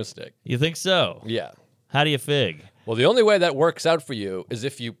 Big mistake. You think so? Yeah. How do you fig? Well, the only way that works out for you is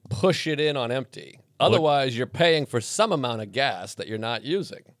if you push it in on empty. Otherwise, you're paying for some amount of gas that you're not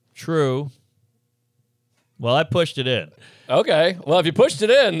using. True. Well, I pushed it in. Okay. Well, if you pushed it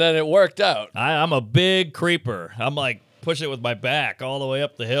in, then it worked out. I'm a big creeper. I'm like pushing it with my back all the way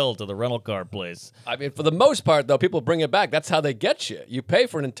up the hill to the rental car place. I mean, for the most part, though, people bring it back. That's how they get you. You pay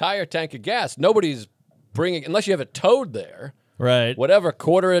for an entire tank of gas. Nobody's bringing, unless you have it towed there. Right. Whatever,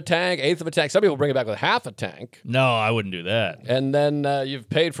 quarter of a tank, eighth of a tank. Some people bring it back with half a tank. No, I wouldn't do that. And then you've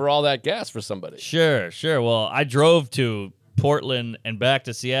paid for all that gas for somebody. Sure. Well, I drove to Portland and back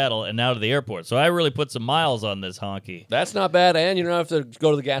to Seattle and now to the airport. So I really put some miles on this honky. That's not bad, and you don't have to go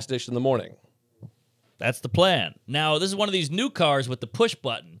to the gas station in the morning. That's the plan. Now, this is one of these new cars with the push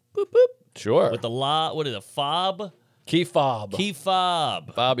button. Boop, boop. Sure. With the what is it, a fob? Key fob. Key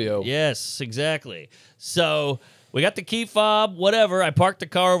fob. Fabio. Yes, exactly. So we got the key fob, whatever. I parked the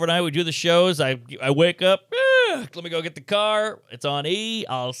car overnight. We do the shows. I wake up. Let me go get the car. It's on E.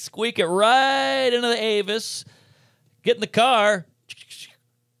 I'll squeak it right into the Avis. Get in the car.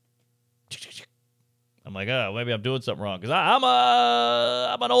 I'm like, maybe I'm doing something wrong because I'm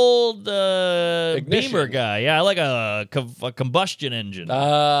an old Beamer guy. Yeah, I like a combustion engine.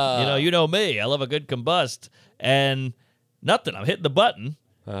 You know me. I love a good combust. And nothing. I'm hitting the button.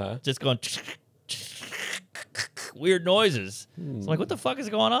 Just going. weird noises. So I'm like, what the fuck is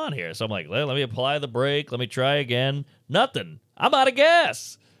going on here? So I'm like, let me apply the brake. Let me try again. Nothing. I'm out of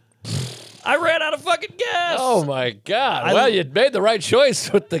gas. I ran out of fucking gas. Oh my God! Well, you made the right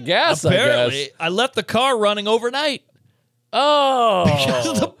choice with the gas. Apparently, I guess. I left the car running overnight. Oh, Because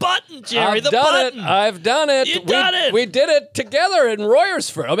of the button, Jerry. I've the done button. it. I've done it. You done it. We did it together in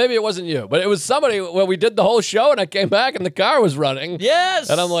Royersford. Oh, maybe it wasn't you, but it was somebody. Well, we did the whole show, and I came back, and the car was running. Yes.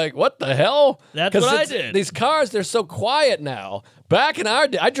 And I'm like, what the hell? That's what I did. These cars, they're so quiet now. Back in our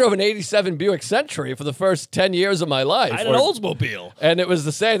day, I drove an 87 Buick Century for the first 10 years of my life. I had an Oldsmobile. And it was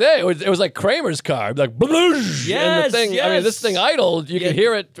the same thing. It was like Kramer's car. Like, bloosh, Yes, and the thing, I mean, yes. this thing idled. You could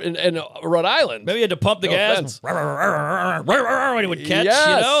hear it in Rhode Island. Maybe you had to pump the No gas when it would catch.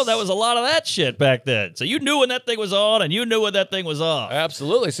 Yes. You know, that was a lot of that shit back then. So you knew when that thing was on, and you knew when that thing was off.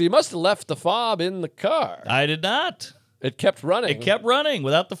 Absolutely. So you must have left the fob in the car. I did not. It kept running. It kept running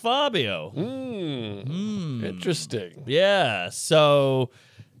without the Fabio. Interesting. Yeah. So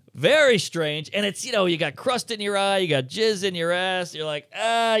very strange. And it's, you got crust in your eye, you got jizz in your ass. You're like,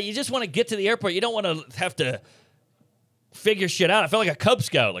 you just want to get to the airport. You don't want to have to figure shit out. I felt like a Cub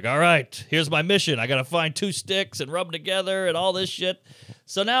Scout. Like, all right, here's my mission. I got to find 2 sticks and rub them together and all this shit.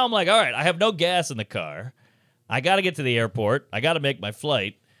 So now I'm like, all right, I have no gas in the car. I got to get to the airport. I got to make my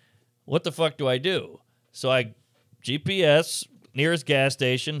flight. What the fuck do I do? So I GPS, nearest gas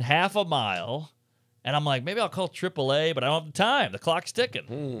station, half a mile. And I'm like, maybe I'll call AAA, but I don't have the time. The clock's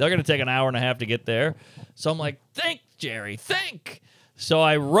ticking. They're going to take an hour and a half to get there. So I'm like, think, Jerry, think. So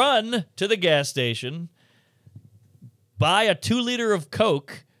I run to the gas station, buy a 2-liter of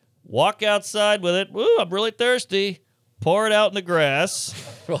Coke, walk outside with it. Woo, I'm really thirsty. Pour it out in the grass.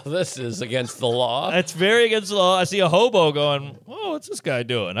 Well, this is against the law. It's very against the law. I see a hobo going, oh, what's this guy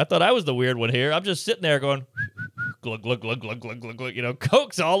doing? I thought I was the weird one here. I'm just sitting there going, glug, glug, glug, glug, glug, glug, glug.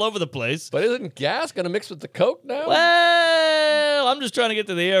 Coke's all over the place. But isn't gas going to mix with the Coke now? Well, I'm just trying to get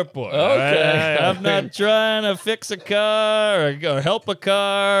to the airport. Okay. Right? I'm not trying to fix a car or help a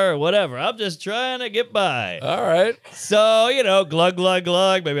car or whatever. I'm just trying to get by. All right. So, glug, glug,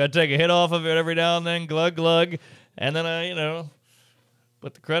 glug. Maybe I take a hit off of it every now and then, glug, glug. And then I,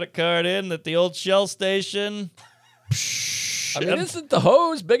 put the credit card in at the old Shell station. I mean, isn't the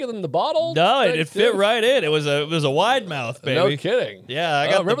hose bigger than the bottle? No, it fit right in. It was a wide mouth, baby. No kidding. Yeah, I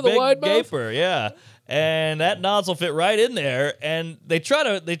got remember the big wide mouth? gaper. Yeah, and that nozzle fit right in there. And they try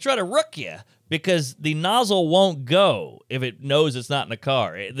to rook you because the nozzle won't go if it knows it's not in the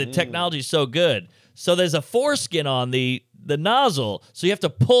car. The technology's so good. So there's a foreskin on the nozzle, so you have to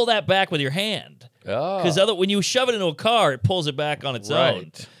pull that back with your hand. Because when you shove it into a car, it pulls it back on its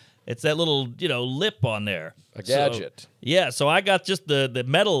own. It's that little, lip on there. A gadget. So I got just the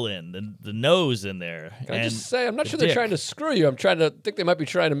metal in, the nose in there. Can I just say, I'm not sure they're trying to screw you. think they might be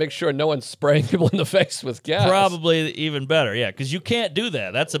trying to make sure no one's spraying people in the face with gas. Probably even better, yeah, because you can't do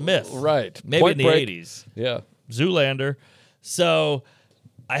that. That's a myth. Right. Maybe Point in the Break. 80s. Yeah. Zoolander. So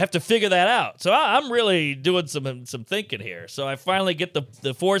I have to figure that out. So I'm really doing some thinking here. So I finally get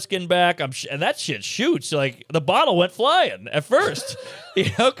the foreskin back. And that shit shoots. Like, the bottle went flying at first,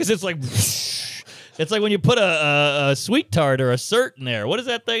 because it's like, it's like when you put a sweet tart or a cert in there. What is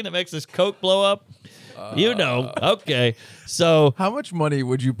that thing that makes this Coke blow up? Okay. So how much money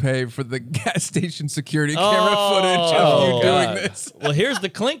would you pay for the gas station security camera footage of you doing this? Well, here's the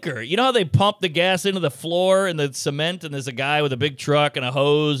clinker. You know how they pump the gas into the floor and the cement, and there's a guy with a big truck and a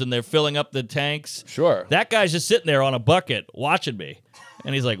hose, and they're filling up the tanks? Sure. That guy's just sitting there on a bucket watching me.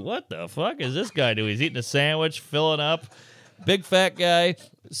 And he's like, what the fuck is this guy doing? He's eating a sandwich, filling up. Big fat guy.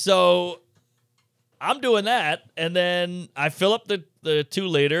 So I'm doing that, and then I fill up the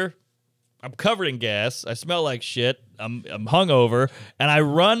 2-liter. I'm covered in gas. I smell like shit. I'm hungover, and I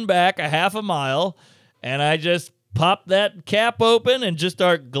run back a half a mile, and I just pop that cap open and just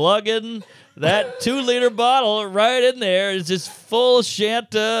start glugging that 2-liter bottle right in there. It's just full of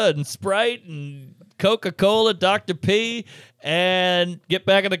Shanta and Sprite and Coca-Cola, Dr. P, and get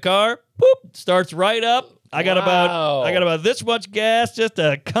back in the car. Boop, starts right up. I got about this much gas, just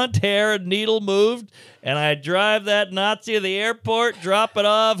a cunt hair needle moved, and I drive that Nazi to the airport, drop it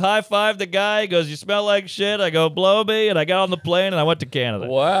off, high five the guy. He goes, "You smell like shit." I go, "Blow me," and I got on the plane and I went to Canada.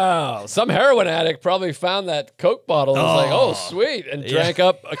 Wow, some heroin addict probably found that Coke bottle and was like, "Oh, sweet," and drank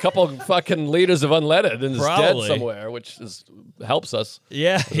up a couple fucking liters of unleaded and is dead somewhere, which helps us.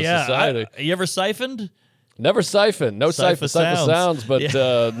 Yeah. Society. You ever siphoned? Never siphon. No siphon sounds, but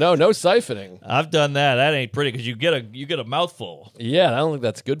no siphoning. I've done that. That ain't pretty because you get a mouthful. Yeah, I don't think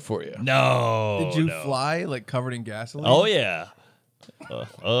that's good for you. No. Did you fly like covered in gasoline? Oh yeah.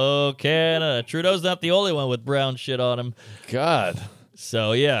 Canada. Trudeau's not the only one with brown shit on him. God.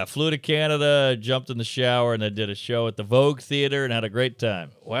 So, yeah, flew to Canada, jumped in the shower, and then did a show at the Vogue Theater and had a great time.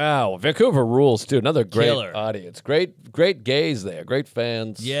 Wow, Vancouver rules too. Another great Killer. audience. Great gays there. Great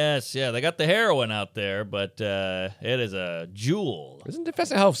fans. Yes, yeah, they got the heroin out there, but it is a jewel. Isn't it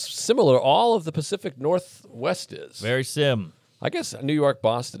fascinating how similar all of the Pacific Northwest is? Very sim. I guess New York,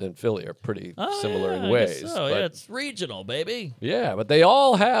 Boston, and Philly are pretty similar in ways. So, yeah, it's regional, baby. Yeah, but they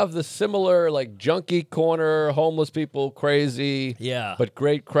all have the similar, like, junkie corner, homeless people, crazy. Yeah. But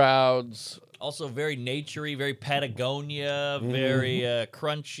great crowds. Also very naturey, very Patagonia, very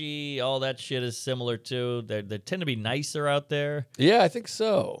crunchy. All that shit is similar too. They tend to be nicer out there. Yeah, I think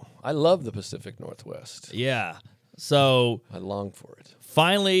so. I love the Pacific Northwest. Yeah. So I long for it.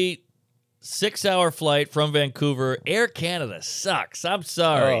 finally, 6-hour flight from Vancouver. Air Canada sucks. I'm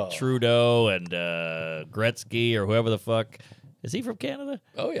sorry, Trudeau and Gretzky or whoever the fuck. Is he from Canada?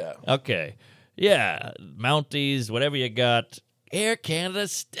 Oh, yeah. Okay. Yeah. Mounties, whatever you got. Air Canada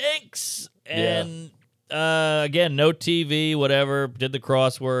stinks. And again, no TV, whatever. Did the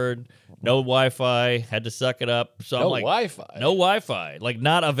crossword. No Wi-Fi. Had to suck it up. So No I'm like, Wi-Fi. no Wi-Fi. Like,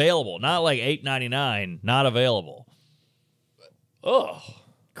 not available. Not like $8.99. Not available. Oh.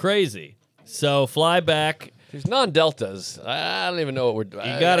 Crazy. So fly back. These non-deltas, I don't even know what we're doing.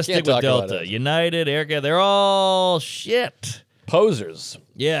 You got to stick with Delta. United, Air Canada, they're all shit. Posers.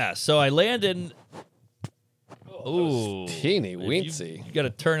 Yeah, so I landed. Ooh. Teeny weensy. You got to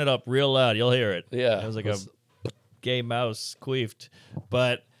turn it up real loud. You'll hear it. Yeah. It was like a gay mouse queefed.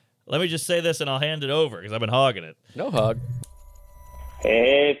 But let me just say this and I'll hand it over because I've been hogging it. No hug.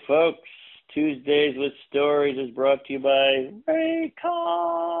 Hey, folks. Tuesdays with Stories is brought to you by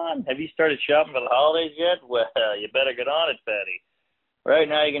Raycon. Have you started shopping for the holidays yet? Well, you better get on it, Fatty. Right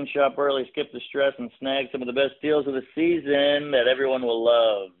now you can shop early, skip the stress, and snag some of the best deals of the season that everyone will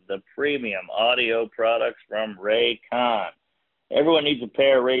love. The premium audio products from Raycon. Everyone needs a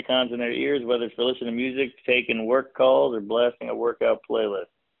pair of Raycons in their ears, whether it's for listening to music, taking work calls, or blasting a workout playlist.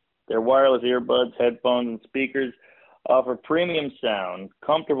 Their wireless earbuds, headphones, and speakers offer premium sound,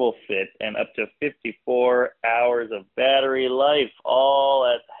 comfortable fit, and up to 54 hours of battery life, all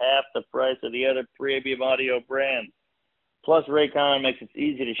at half the price of the other premium audio brands. Plus, Raycon makes it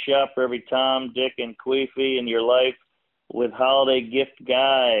easy to shop for every Tom, Dick, and Queefy in your life with holiday gift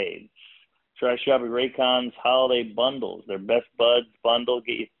guides. Try shopping Raycon's holiday bundles. Their Best Buds bundle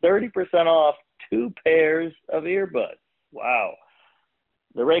get you 30% off 2 pairs of earbuds. Wow.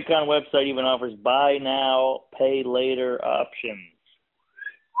 The Raycon website even offers buy now, pay later options.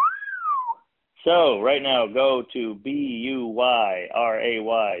 So right now, go to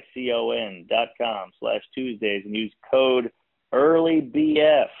BUYRAYCON.com/Tuesdays and use code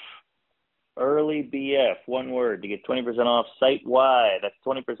EARLYBF. EARLYBF, one word, to get 20% off site-wide. That's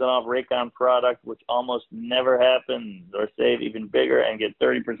 20% off Raycon product, which almost never happens. Or save even bigger and get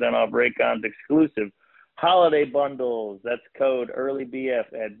 30% off Raycon's exclusive holiday bundles. That's code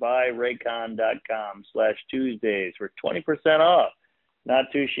EARLYBF at buyraycon.com/Tuesdays for 20% off.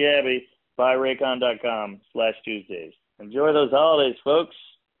 Not too shabby. Buyraycon.com/Tuesdays. Enjoy those holidays, folks.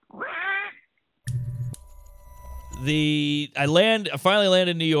 I finally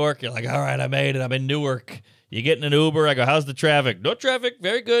landed in New York. You're like, all right, I made it. I'm in Newark. You get in an Uber. I go, how's the traffic? No traffic.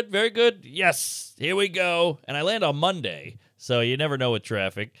 Very good. Very good. Yes. Here we go. And I land on Monday. So you never know with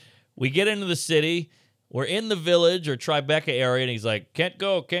traffic. We get into the city. We're in the Village or Tribeca area, and he's like, can't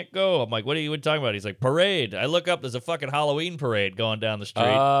go, can't go. I'm like, what are you talking about? He's like, parade. I look up, there's a fucking Halloween parade going down the street.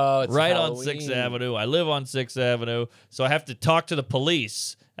 Oh, it's right Halloween. on 6th Avenue. I live on 6th Avenue, so I have to talk to the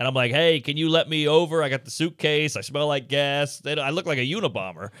police. And I'm like, hey, can you let me over? I got the suitcase. I smell like gas. I look like a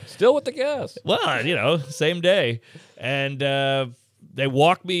Unabomber. Still with the gas. Well, same day. And they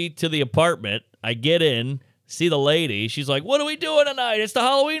walk me to the apartment. I get in. See the lady. She's like, what are we doing tonight? It's the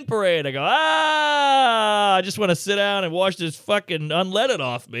Halloween parade. I go, I just want to sit down and watch this fucking unleaded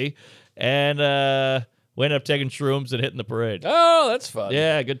off me. And we ended up taking shrooms and hitting the parade. Oh, that's fun.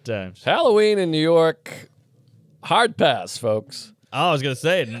 Yeah, good times. Halloween in New York, hard pass, folks. Oh, I was going to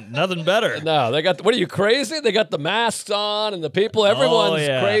say, nothing better. No, they got, what are you, crazy? They got the masks on and the people, everyone's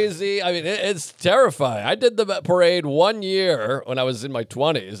crazy. I mean, it's terrifying. I did the parade 1 year when I was in my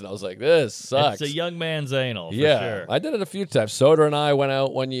 20s, and I was like, this sucks. It's a young man's anal, for sure. I did it a few times. Soda and I went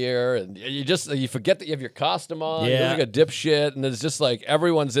out 1 year, and you forget that you have your costume on. Yeah. You look like a dipshit, and it's just like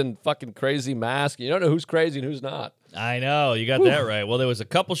everyone's in fucking crazy masks. You don't know who's crazy and who's not. I know, you got that right. Well, there was a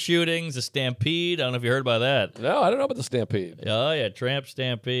couple shootings, a stampede. I don't know if you heard about that. No, I don't know about the stampede. Oh yeah, tramp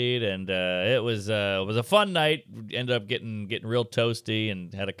stampede, and it was a fun night. Ended up getting real toasty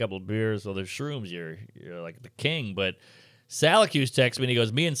and had a couple of beers. Well, there's shrooms, you're like the king. But Salacuse texts me and he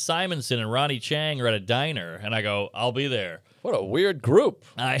goes, me and Simonson and Ronnie Chang are at a diner, and I go, I'll be there. What a weird group.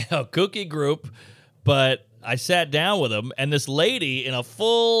 I know, kooky group, but I sat down with him, and this lady in a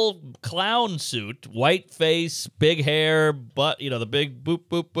full clown suit, white face, big hair, but the big boop,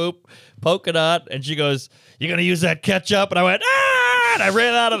 boop, boop, polka dot, and she goes, "You gonna use that ketchup?" And I went, "Ah!" And I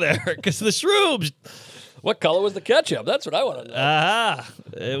ran out of there because the shrooms. What color was the ketchup? That's what I want to know.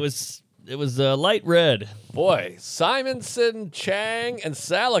 It was light red. Boy, Simonson, Chang, and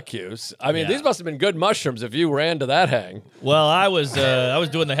Salacuse. I mean, these must have been good mushrooms if you ran to that hang. Well, I was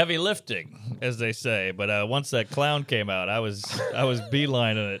doing the heavy lifting, as they say, but once that clown came out, I was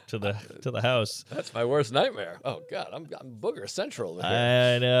beelining it to the house. That's my worst nightmare. Oh God, I'm booger central here.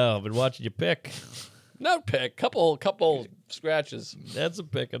 I know. I've been watching you pick. No pick, couple scratches. That's a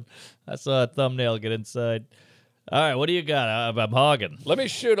picking. I saw a thumbnail get inside. All right, what do you got? I'm hogging. Let me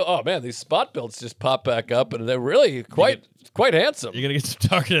shoot. Oh man, these spot builds just pop back up, and they're really quite handsome. You're gonna get some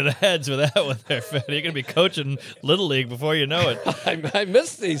targeted heads with that one there, Fed. You're gonna be coaching Little League before you know it. I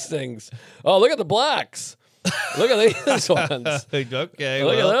miss these things. Oh, look at the blacks. Look at these ones. Okay,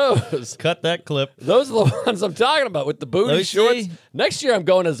 Look at those. Cut that clip. Those are the ones I'm talking about with the booty shorts. Next year, I'm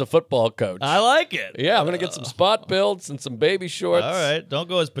going as a football coach. I like it. Yeah, I'm going to get some spot builds and some baby shorts. All right, don't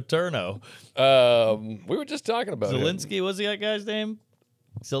go as Paterno. We were just talking about Zelensky, was the that guy's name?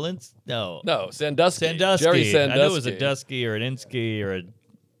 No, Sandusky. Sandusky. Jerry Sandusky. I knew it was a Dusky or an Insky or a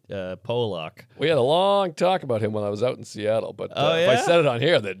Polak. We had a long talk about him when I was out in Seattle, but if I said it on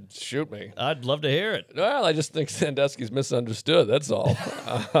here, they'd shoot me. I'd love to hear it. Well, I just think Sandusky's misunderstood. That's all.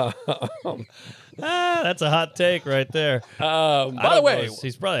 That's a hot take right there. By the way,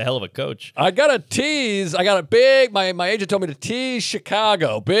 he's probably a hell of a coach. I got a tease. I got a big. My agent told me to tease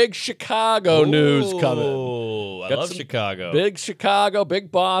Chicago. Big Chicago news coming. Oh, I love Chicago. Big Chicago,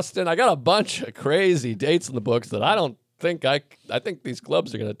 big Boston. I got a bunch of crazy dates in the books that I don't think I think these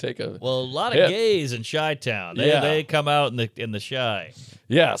clubs are going to take a lot of gays in Chi-Town. They come out in the Chi.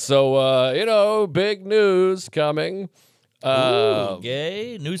 Yeah, so big news coming.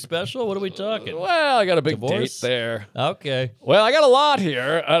 Gay new special. What are we talking? Well, I got a big Divorce? date there. Okay. Well, I got a lot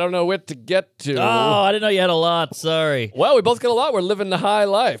here. I don't know what to get to. Oh, I didn't know you had a lot. Sorry. Well, we both got a lot. We're living the high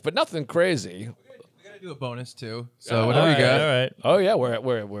life, but nothing crazy. We gotta do a bonus too. So whatever you got. All right. Oh yeah,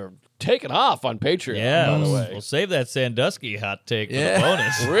 we're taking off on Patreon. Yeah, by the way. We'll save that Sandusky hot take for the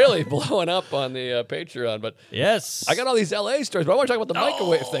bonus. Really blowing up on the Patreon, but yes, I got all these LA stories, but I want to talk about the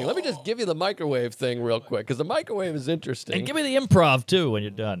microwave thing. Let me just give you the microwave thing real quick, because the microwave is interesting. And give me the improv too when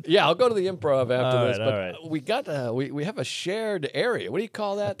you're done. Yeah, I'll go to the improv after this. All But right. we got we have a shared area. What do you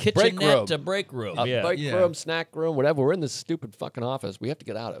call that? Kitchenette break room. to break room. Break room, snack room, whatever. We're in this stupid fucking office. We have to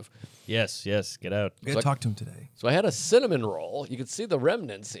get out of. Yes, get out. We gotta talk to him today. So I had a cinnamon roll. You can see the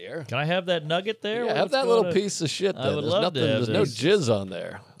remnants here. Can I have that nugget there? Yeah, have that little piece of shit there. I would love to have There's no this. jizz on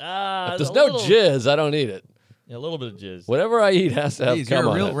there. If there's a no little- jizz, I don't eat it. A little bit of jizz. Whatever I eat has to have Jeez, cum you're a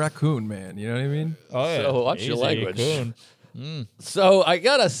on real it. raccoon, man. You know what I mean? Oh yeah. So watch your Easy, language. coon. So I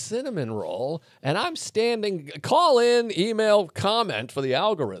got a cinnamon roll, and I'm standing. Call in, email, comment for the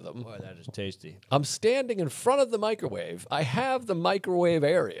algorithm. Boy, that is tasty. I'm standing in front of the microwave. I have the microwave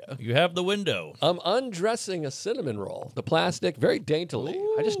area. You have the window. I'm undressing a cinnamon roll, the plastic, very daintily.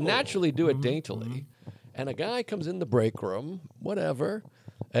 I just naturally do it daintily. And a guy comes in the break room, whatever,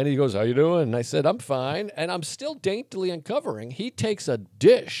 and he goes, "How you doing?" And I said, "I'm fine." And I'm still daintily uncovering. He takes a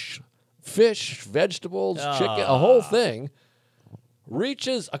dish, fish, vegetables, chicken, a whole thing,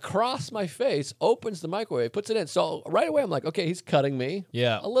 reaches across my face, opens the microwave, puts it in. So right away, I'm like, okay, he's cutting me.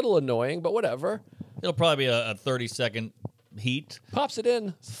 Yeah. A little annoying, but whatever. It'll probably be a 30-second heat. Pops it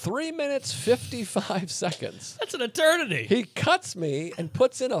in, 3 minutes, 55 seconds. That's an eternity. He cuts me and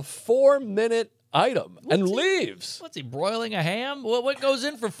puts in a 4-minute item and leaves. What's he broiling a ham? What goes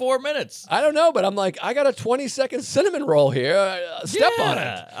in for 4 minutes? I don't know, but I'm like, I got a 20-second cinnamon roll here. Step on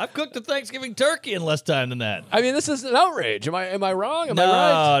it. I've cooked a Thanksgiving turkey in less time than that. I mean, this is an outrage. Am I wrong? Am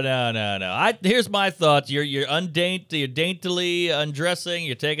I right? No. Here's my thoughts. You're daintily undressing.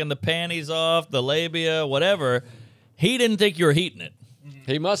 You're taking the panties off, the labia, whatever. He didn't think you were heating it.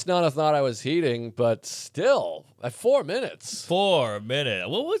 He must not have thought I was heating, but still, at 4 minutes. 4 minutes.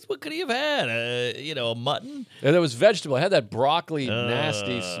 What could he have had? A mutton? And there was vegetable. It had that broccoli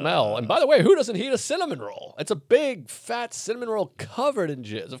nasty smell. And by the way, who doesn't heat a cinnamon roll? It's a big, fat cinnamon roll covered in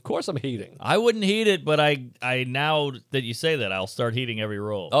jizz. Of course I'm heating. I wouldn't heat it, but I now that you say that, I'll start heating every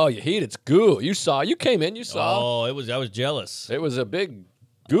roll. Oh, you heat it's goo. You saw. You came in. You saw. Oh, I was jealous. It was a big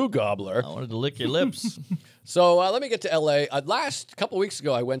goo gobbler. I wanted to lick your lips. So let me get to L.A. Last couple weeks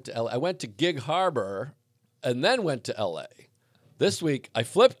ago, I went to L.A. I went to Gig Harbor and then went to L.A. This week, I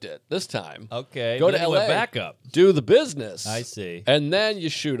flipped it this time. Okay. Go to then you L.A. went back up. Do the business. I see. And then you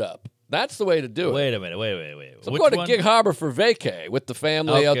shoot up. That's the way to do it. Wait a minute. Wait. So I'm Which going to one? Gig Harbor for vacay with the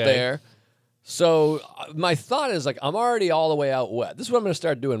family out Okay. there. So my thought is like, I'm already all the way out west. This is what I'm going to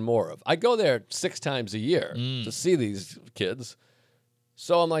start doing more of. I go there 6 times a year to see these kids.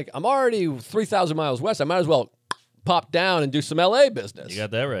 So I'm like, I'm already 3,000 miles west. I might as well pop down and do some LA business. You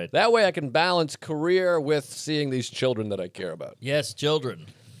got that right. That way I can balance career with seeing these children that I care about. Yes, children.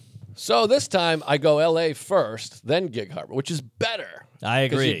 So this time I go LA first, then Gig Harbor, which is better. I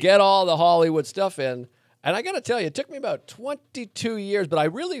agree. Because you get all the Hollywood stuff in. And I got to tell you, it took me about 22 years, but I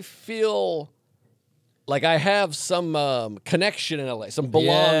really feel like I have some connection in LA, some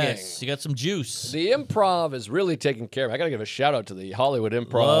belonging. Yes, you got some juice. The Improv is really taking care of me. I got to give a shout out to the Hollywood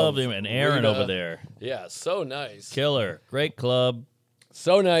Improv. Love him. And Aaron Rita. over there. Yeah, so nice. Killer. Great club.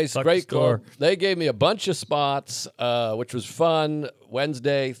 So nice, Fuck great the score. club. They gave me a bunch of spots, which was fun.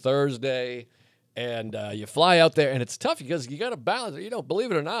 Wednesday, Thursday, and you fly out there, and it's tough because you got to balance. You know, believe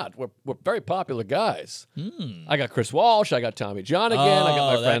it or not, we're very popular guys. I got Chris Walsh, I got Tommy John again, I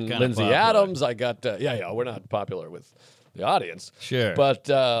got my that friend kinda Lindsay popular. Adams, I got we're not popular with the audience, Sure. but.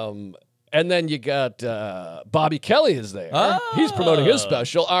 And then you got Bobby Kelly is there. He's promoting his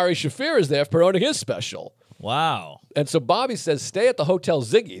special. Ari Shaffir is there promoting his special. Wow. And so Bobby says, stay at the Hotel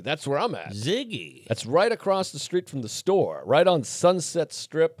Ziggy. That's where I'm at. Ziggy. That's right across the street from the store, right on Sunset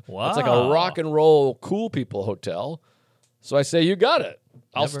Strip. Wow. It's like a rock and roll cool people hotel. So I say, you got it.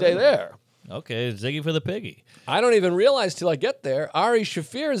 I'll Never stay heard of there. Okay, Ziggy for the piggy. I don't even realize till I get there. Ari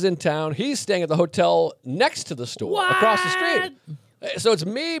Shaffir is in town. He's staying at the hotel next to the store, across the street. So it's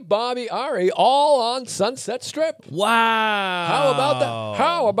me, Bobby, Ari, all on Sunset Strip. Wow. How about that?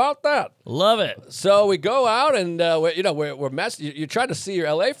 How about that? Love it. So we go out and we're messing. You try to see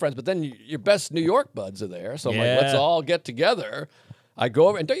your LA friends, but then your best New York buds are there. So I'm like, let's all get together. I go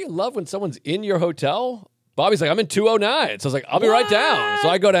over, and don't you love when someone's in your hotel? Bobby's like, I'm in 209. So I was like, I'll be right down. So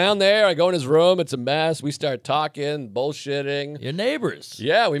I go down there. I go in his room. It's a mess. We start talking, bullshitting. Your neighbors.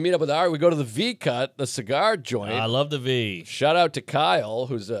 Yeah, we meet up with Ari. We go to the V Cut, the cigar joint. I love the V. Shout out to Kyle,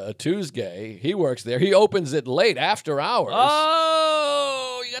 who's a Tuesday. He works there. He opens it late after hours.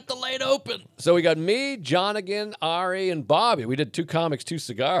 Oh, you got the late open. So we got me, Johnigan, Ari, and Bobby. We did 2 Comics, 2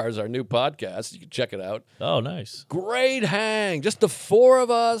 Cigars, our new podcast. You can check it out. Oh, nice. Great hang. Just the 4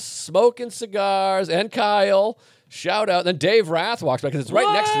 of us smoking cigars and Kyle. Shout out. Then Dave Rath walks by because it's right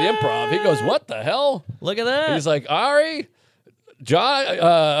next to the Improv. He goes, what the hell? Look at that. He's like, Ari,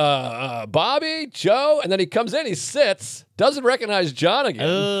 John, Bobby, Joe. And then he comes in, he sits, doesn't recognize Johnigan.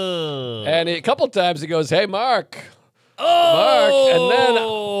 Oh. And a couple times he goes, hey, Mark. Mark, and then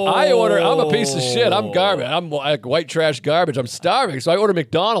I order. I'm a piece of shit. I'm garbage. I'm like white trash garbage. I'm starving, so I order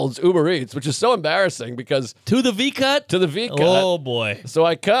McDonald's Uber Eats, which is so embarrassing because To the V cut? to the V Cut. Oh, boy. So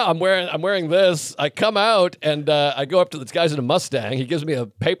I come. I'm wearing this. I come out and I go up to this guy's in a Mustang. He gives me a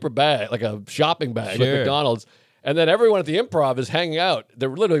paper bag, like a shopping bag, like Sure. McDonald's. And then everyone at the Improv is hanging out. They're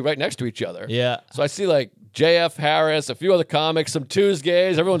literally right next to each other. Yeah. So I see like JF Harris, a few other comics, some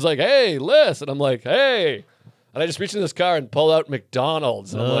Tuesdays. Everyone's like, "Hey, Liz," and I'm like, "Hey." And I just reach in this car and pull out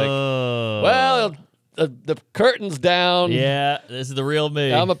McDonald's. And I'm like, well, the curtain's down. Yeah, this is the real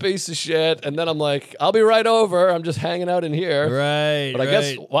me. I'm a piece of shit. And then I'm like, I'll be right over. I'm just hanging out in here. Right, But I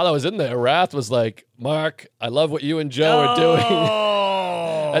guess while I was in there, Rath was like, Mark, I love what you and Joe are doing.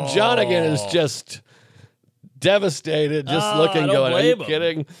 And Johnigan is just devastated, just looking, going, are you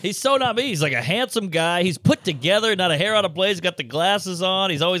kidding? He's so not me. He's like a handsome guy. He's put together, not a hair out of place. He's got the glasses on.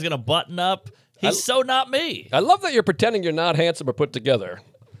 He's always going to button up. He's so not me. I love that you're pretending you're not handsome or put together.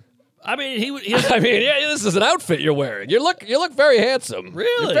 I mean, I mean, yeah, this is an outfit you're wearing. You look very handsome.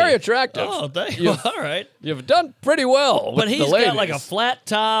 Really? You're very attractive. Oh, thank you. All right. You've done pretty well. But with he's the ladies. got like a flat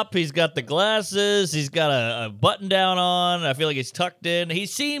top. He's got the glasses. He's got a button down on. I feel like he's tucked in. He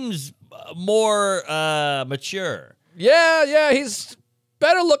seems more mature. Yeah, he's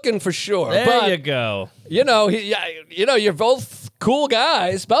better looking for sure. There you go. You know, you're both cool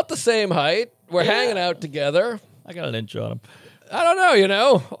guys, about the same height. We're hanging out together. I got an inch on him. I don't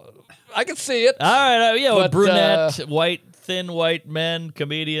know, I can see it. All right, yeah, But, brunette, thin white men,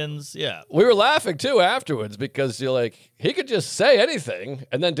 comedians, yeah. We were laughing, too, afterwards, because you're like, he could just say anything,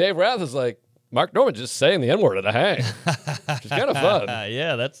 and then Dave Rath is like, Mark Norman just saying the N-word at a hang. Which is kind of fun.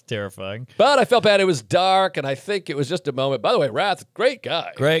 Yeah, that's terrifying. But I felt bad. It was dark, and I think it was just a moment. By the way, Rath, great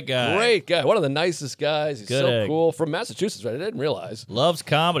guy. Great guy. Great guy. One of the nicest guys. He's Good so egg. cool. From Massachusetts, right? I didn't realize. Loves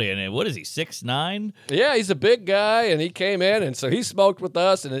comedy. And what is he, 6'9"? Yeah, he's a big guy, and he came in, and so he smoked with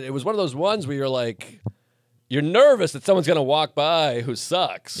us, and it was one of those ones where you're like, you're nervous that someone's going to walk by who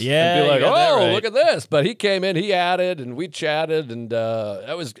sucks. Yeah, and be like, you got that right. look at this. But he came in, he added, and we chatted, and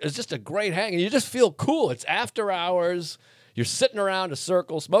it's just a great hang. And you just feel cool. It's after hours. You're sitting around a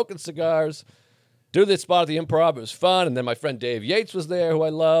circle, smoking cigars. Do this spot at the Improv. It was fun. And then my friend Dave Yates was there, who I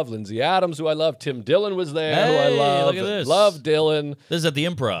love. Lindsay Adams, who I love. Tim Dillon was there, who I love. Look at this. Love Dylan. This is at the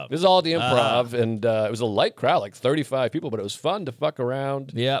Improv. This is all at the Improv. And it was a light crowd, like 35 people, but it was fun to fuck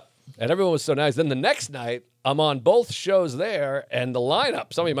around. Yep. And everyone was so nice. Then the next night, I'm on both shows there, and the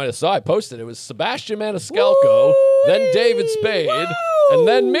lineup, some of you might have saw, I posted, it was Sebastian Maniscalco, then David Spade, and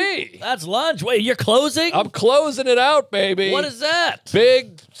then me. That's lunch. Wait, you're closing? I'm closing it out, baby. What is that?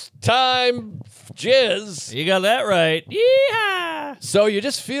 Big time jizz. You got that right. Yeehaw! So you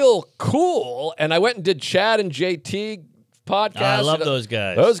just feel cool. And I went and did Chad and JT podcast. I love those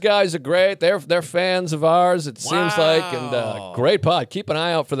guys. Those guys are great. They're fans of ours, it seems like. And great pod. Keep an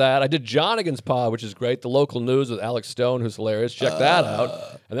eye out for that. I did Jonigan's pod, which is great. The local news with Alex Stone, who's hilarious. Check that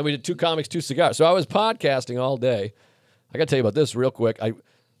out. And then we did 2 Comics, 2 Cigars. So I was podcasting all day. I got to tell you about this real quick.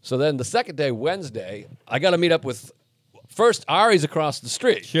 So then the second day, Wednesday, I got to meet up with, first, Ari's across the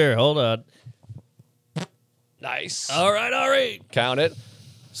street. Sure, hold on. Nice. All right, Ari. Count it.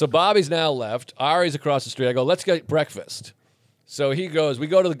 So Bobby's now left. Ari's across the street. I go, let's get breakfast. So he goes,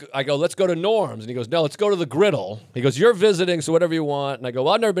 I go, let's go to Norm's. And he goes, no, let's go to the Griddle. He goes, you're visiting, so whatever you want. And I go,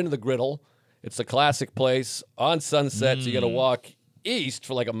 well, I've never been to the Griddle. It's a classic place on Sunset, so you got to walk east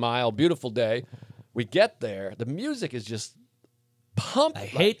for like a mile. Beautiful day. We get there. The music is just pumped. I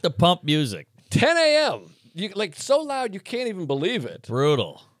hate the pump music. 10 a.m. Like so loud you can't even believe it.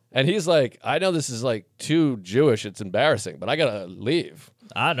 Brutal. And he's like, I know this is like too Jewish. It's embarrassing, but I got to leave.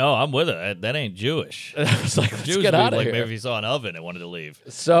 I know. I'm with it. That ain't Jewish. I was like, let's Jews get out of like here. maybe if he saw an oven and wanted to leave.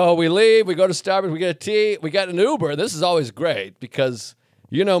 So we leave. We go to Starbucks. We get a tea. We got an Uber. This is always great because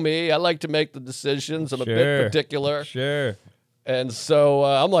you know me. I like to make the decisions. I'm a bit particular. Sure. And so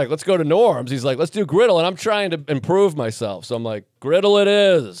I'm like, let's go to Norm's. He's like, let's do Griddle. And I'm trying to improve myself. So I'm like, Griddle it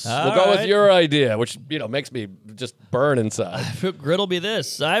is. We'll go with your idea, which, makes me just burn inside. Griddle be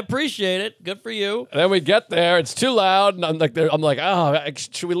this. I appreciate it. Good for you. And then we get there. It's too loud. And I'm like, oh,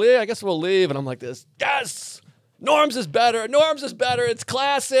 should we leave? I guess we'll leave. And I'm like this, yes. Norm's is better. Norm's is better. It's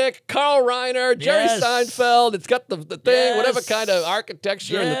classic. Carl Reiner, Jerry Seinfeld. It's got the thing, whatever kind of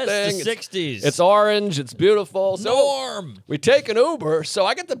architecture in the thing. The 60s. It's orange. It's beautiful. So Norm. we take an Uber. So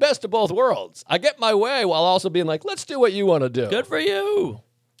I get the best of both worlds. I get my way while also being like, let's do what you want to do. Good for you.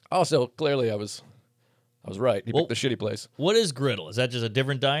 Also, clearly I was right. He picked the shitty place. What is Griddle? Is that just a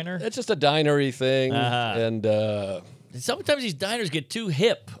different diner? It's just a dinery thing. And sometimes these diners get too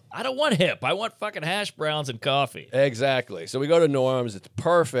hip. I don't want hip. I want fucking hash browns and coffee. Exactly. So we go to Norm's. It's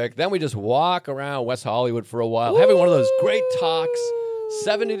perfect. Then we just walk around West Hollywood for a while, having one of those great talks.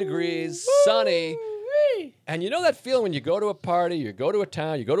 70 degrees, sunny. And you know that feeling when you go to a party, you go to a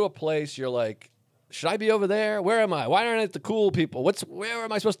town, you go to a place, you're like, should I be over there? Where am I? Why aren't I at the cool people? Where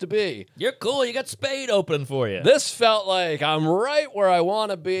am I supposed to be? You're cool. You got Spade open for you. This felt like I'm right where I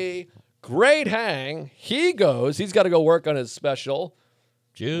want to be. Great hang. He goes. He's got to go work on his special.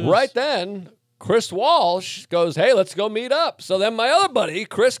 Juice. Right then, Chris Walsh goes, hey, let's go meet up. So then my other buddy,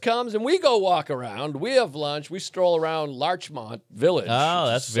 Chris, comes and we go walk around. We have lunch. We stroll around Larchmont Village. Oh,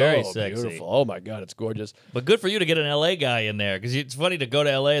 that's very sexy. Beautiful. Oh, my God. It's gorgeous. But good for you to get an L.A. guy in there because it's funny to go to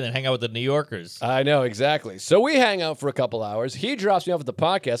L.A. and then hang out with the New Yorkers. I know, exactly. So we hang out for a couple hours. He drops me off at the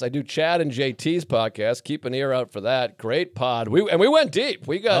podcast. I do Chad and JT's podcast. Keep an ear out for that. Great pod. We went deep.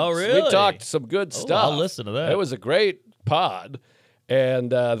 We talked some good stuff. I'll listen to that. It was a great pod.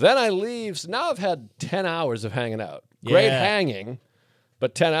 And then I leave. So now I've had 10 hours of hanging out. Great hanging,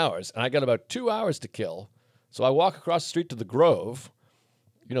 but 10 hours. And I got about 2 hours to kill. So I walk across the street to the Grove.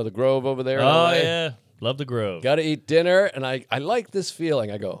 You know the Grove over there in LA? Yeah. Love the Grove. Got to eat dinner. And I like this feeling.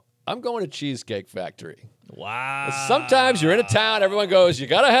 I go, I'm going to Cheesecake Factory. Wow. Sometimes you're in a town, everyone goes, you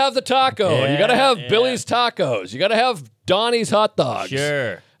got to have the taco. You got to have Billy's tacos. You got to have Donnie's hot dogs.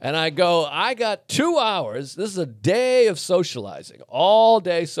 Sure. And I go, I got 2 hours. This is a day of socializing, all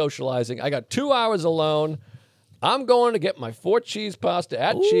day socializing. I got 2 hours alone. I'm going to get my 4-cheese pasta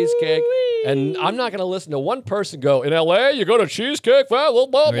at Cheesecake, and I'm not going to listen to one person go, in L.A., you go to Cheesecake? Yeah, you're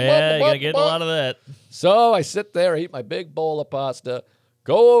going to get a lot of that. So I sit there, eat my big bowl of pasta,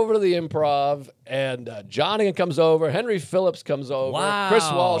 go over to the Improv, and Johnny comes over, Henry Phillips comes over, Chris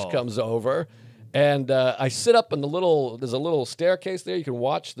Walsh comes over. And I sit up in there's a little staircase there. You can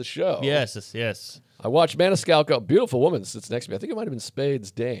watch the show. Yes. I watched Maniscalco. Beautiful woman sits next to me. I think it might have been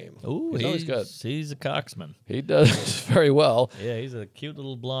Spade's dame. Ooh, he's always good. He's a coxman. He does very well. Yeah, he's a cute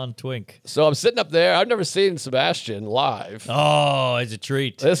little blonde twink. So I'm sitting up there. I've never seen Sebastian live. Oh, it's a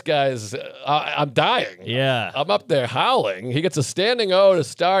treat. This guy's, I'm dying. Yeah. I'm up there howling. He gets a standing O to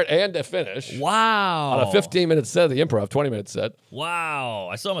start and to finish. Wow. On a 15-minute set of the Improv, 20-minute set. Wow.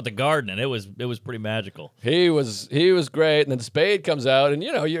 I saw him at the Garden, and it was pretty magical. He was great. And then Spade comes out, and,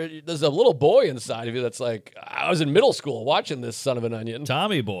 there's a little boy inside of you that's like, I was in middle school watching this son of an onion.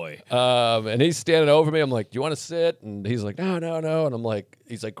 Tommy boy. And he's standing over me. I'm like, do you want to sit? And he's like, no. And I'm like,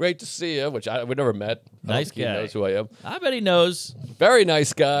 he's like, great to see you, which we've never met. Nice guy. He knows who I am. I bet he knows. Very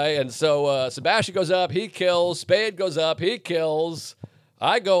nice guy. And so Sebastian goes up, he kills. Spade goes up, he kills.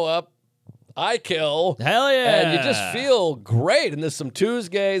 I go up, I kill. Hell yeah. And you just feel great. And there's some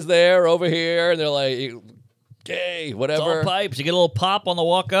Tuesdays there over here, and they're like, gay, whatever. It's all pipes. You get a little pop on the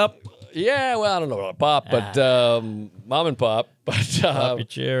walk up. Yeah, well, I don't know about pop, but mom and pop. But Pop your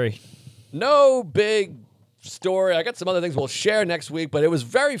cherry. no big story. I got some other things we'll share next week, but it was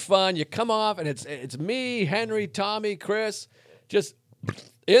very fun. You come off, and it's me, Henry, Tommy, Chris, just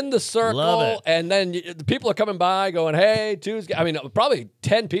in the circle. Love it. And then the people are coming by going, hey, Tuesday. I mean, probably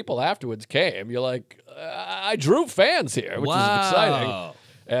 10 people afterwards came. You're like, I drew fans here, which is exciting.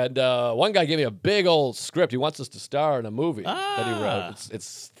 And one guy gave me a big old script. He wants us to star in a movie that he wrote.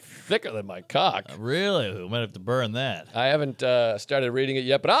 It's thicker than my cock. Really? We might have to burn that. I haven't started reading it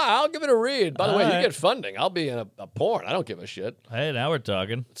yet, but I'll give it a read. By the way, you get funding. I'll be in a porn. I don't give a shit. Hey, now we're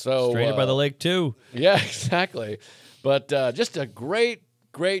talking. So Stranded by the Lake 2. Yeah, exactly. But just a great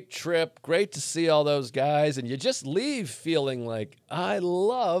trip. Great to see all those guys. And you just leave feeling like, I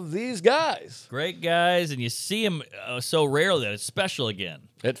love these guys. Great guys, and you see them so rarely that it's special again.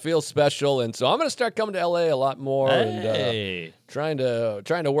 It feels special. And so I'm going to start coming to L.A. a lot more. Hey. And trying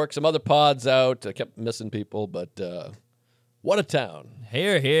to work some other pods out. I kept missing people, but what a town.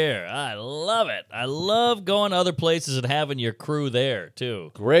 Here, here. I love it. I love going to other places and having your crew there, too.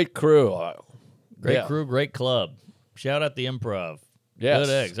 Great crew. Great crew, great club. Shout out the Improv. Yes.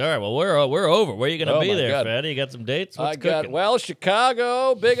 Good eggs. All right, well, we're over. Where are you going to be there, God. Fatty? You got some dates? What's I got, cooking?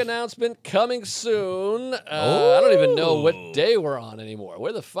 Chicago, big announcement coming soon. I don't even know what day we're on anymore.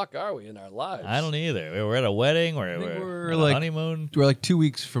 Where the fuck are we in our lives? I don't either. We're at a wedding. We're at a honeymoon. We're like 2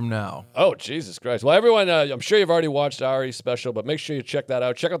 weeks from now. Oh, Jesus Christ. Well, everyone, I'm sure you've already watched Ari's special, but make sure you check that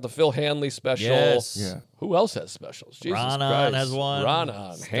out. Check out the Phil Hanley special. Yes. Yeah. Who else has specials? Jesus Ronan Christ. has one.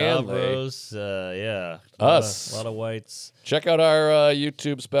 Ronan, Hanley. Stavros, yeah. Us. A lot of whites. Check out our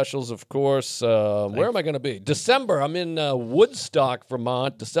YouTube specials, of course. Where am I going to be? December, I'm in Woodstock,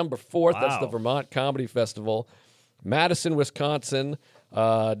 Vermont. December 4th, that's the Vermont Comedy Festival. Madison, Wisconsin,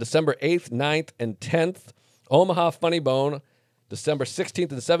 December 8th, 9th, and 10th. Omaha Funny Bone, December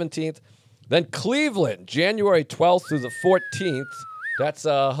 16th and 17th. Then Cleveland, January 12th through the 14th. That's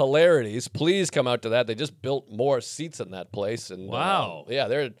Hilarities. Please come out to that. They just built more seats in that place. And Wow. Yeah,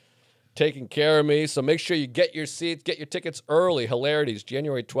 they're taking care of me. So make sure you get your seats, get your tickets early. Hilarities,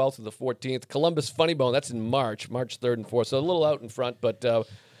 January 12th to the 14th. Columbus Funny Bone, that's in March 3rd and 4th. So a little out in front, but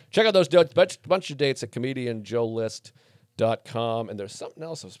check out those dates. Bunch of dates at comedianjoelist.com. And there's something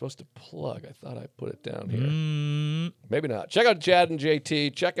else I'm supposed to plug. I thought I put it down here. Maybe not. Check out Chad and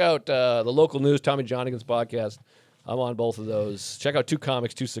JT. Check out the local news, Tommy Johnigan's podcast. I'm on both of those. Check out 2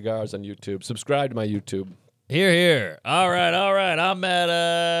 Comics, 2 Cigars on YouTube. Subscribe to my YouTube. Here, here. All right. I'm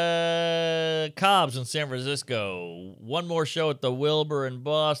at Cobb's in San Francisco. One more show at the Wilbur in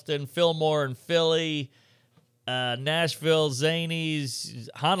Boston. Fillmore in Philly. Nashville, Zanies,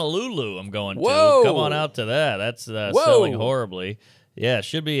 Honolulu I'm going to. Whoa. Come on out to that. That's selling horribly. Yeah,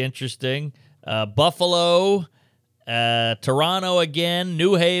 should be interesting. Buffalo, Toronto again,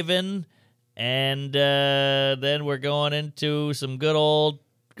 New Haven, and then we're going into some good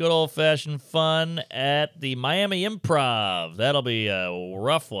old-fashioned fun at the Miami Improv. That'll be a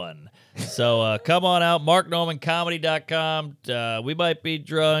rough one. So come on out, marknormancomedy.com. We might be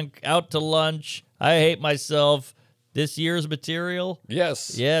drunk, out to lunch. I hate myself. This year's material.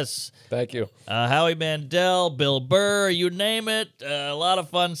 Yes. Yes. Thank you. Howie Mandel, Bill Burr, you name it. A lot of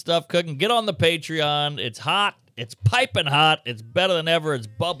fun stuff cooking. Get on the Patreon. It's hot. It's piping hot. It's better than ever. It's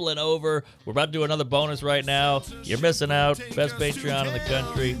bubbling over. We're about to do another bonus right now. You're missing out. Best Patreon in the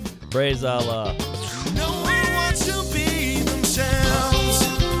country. Praise Allah. No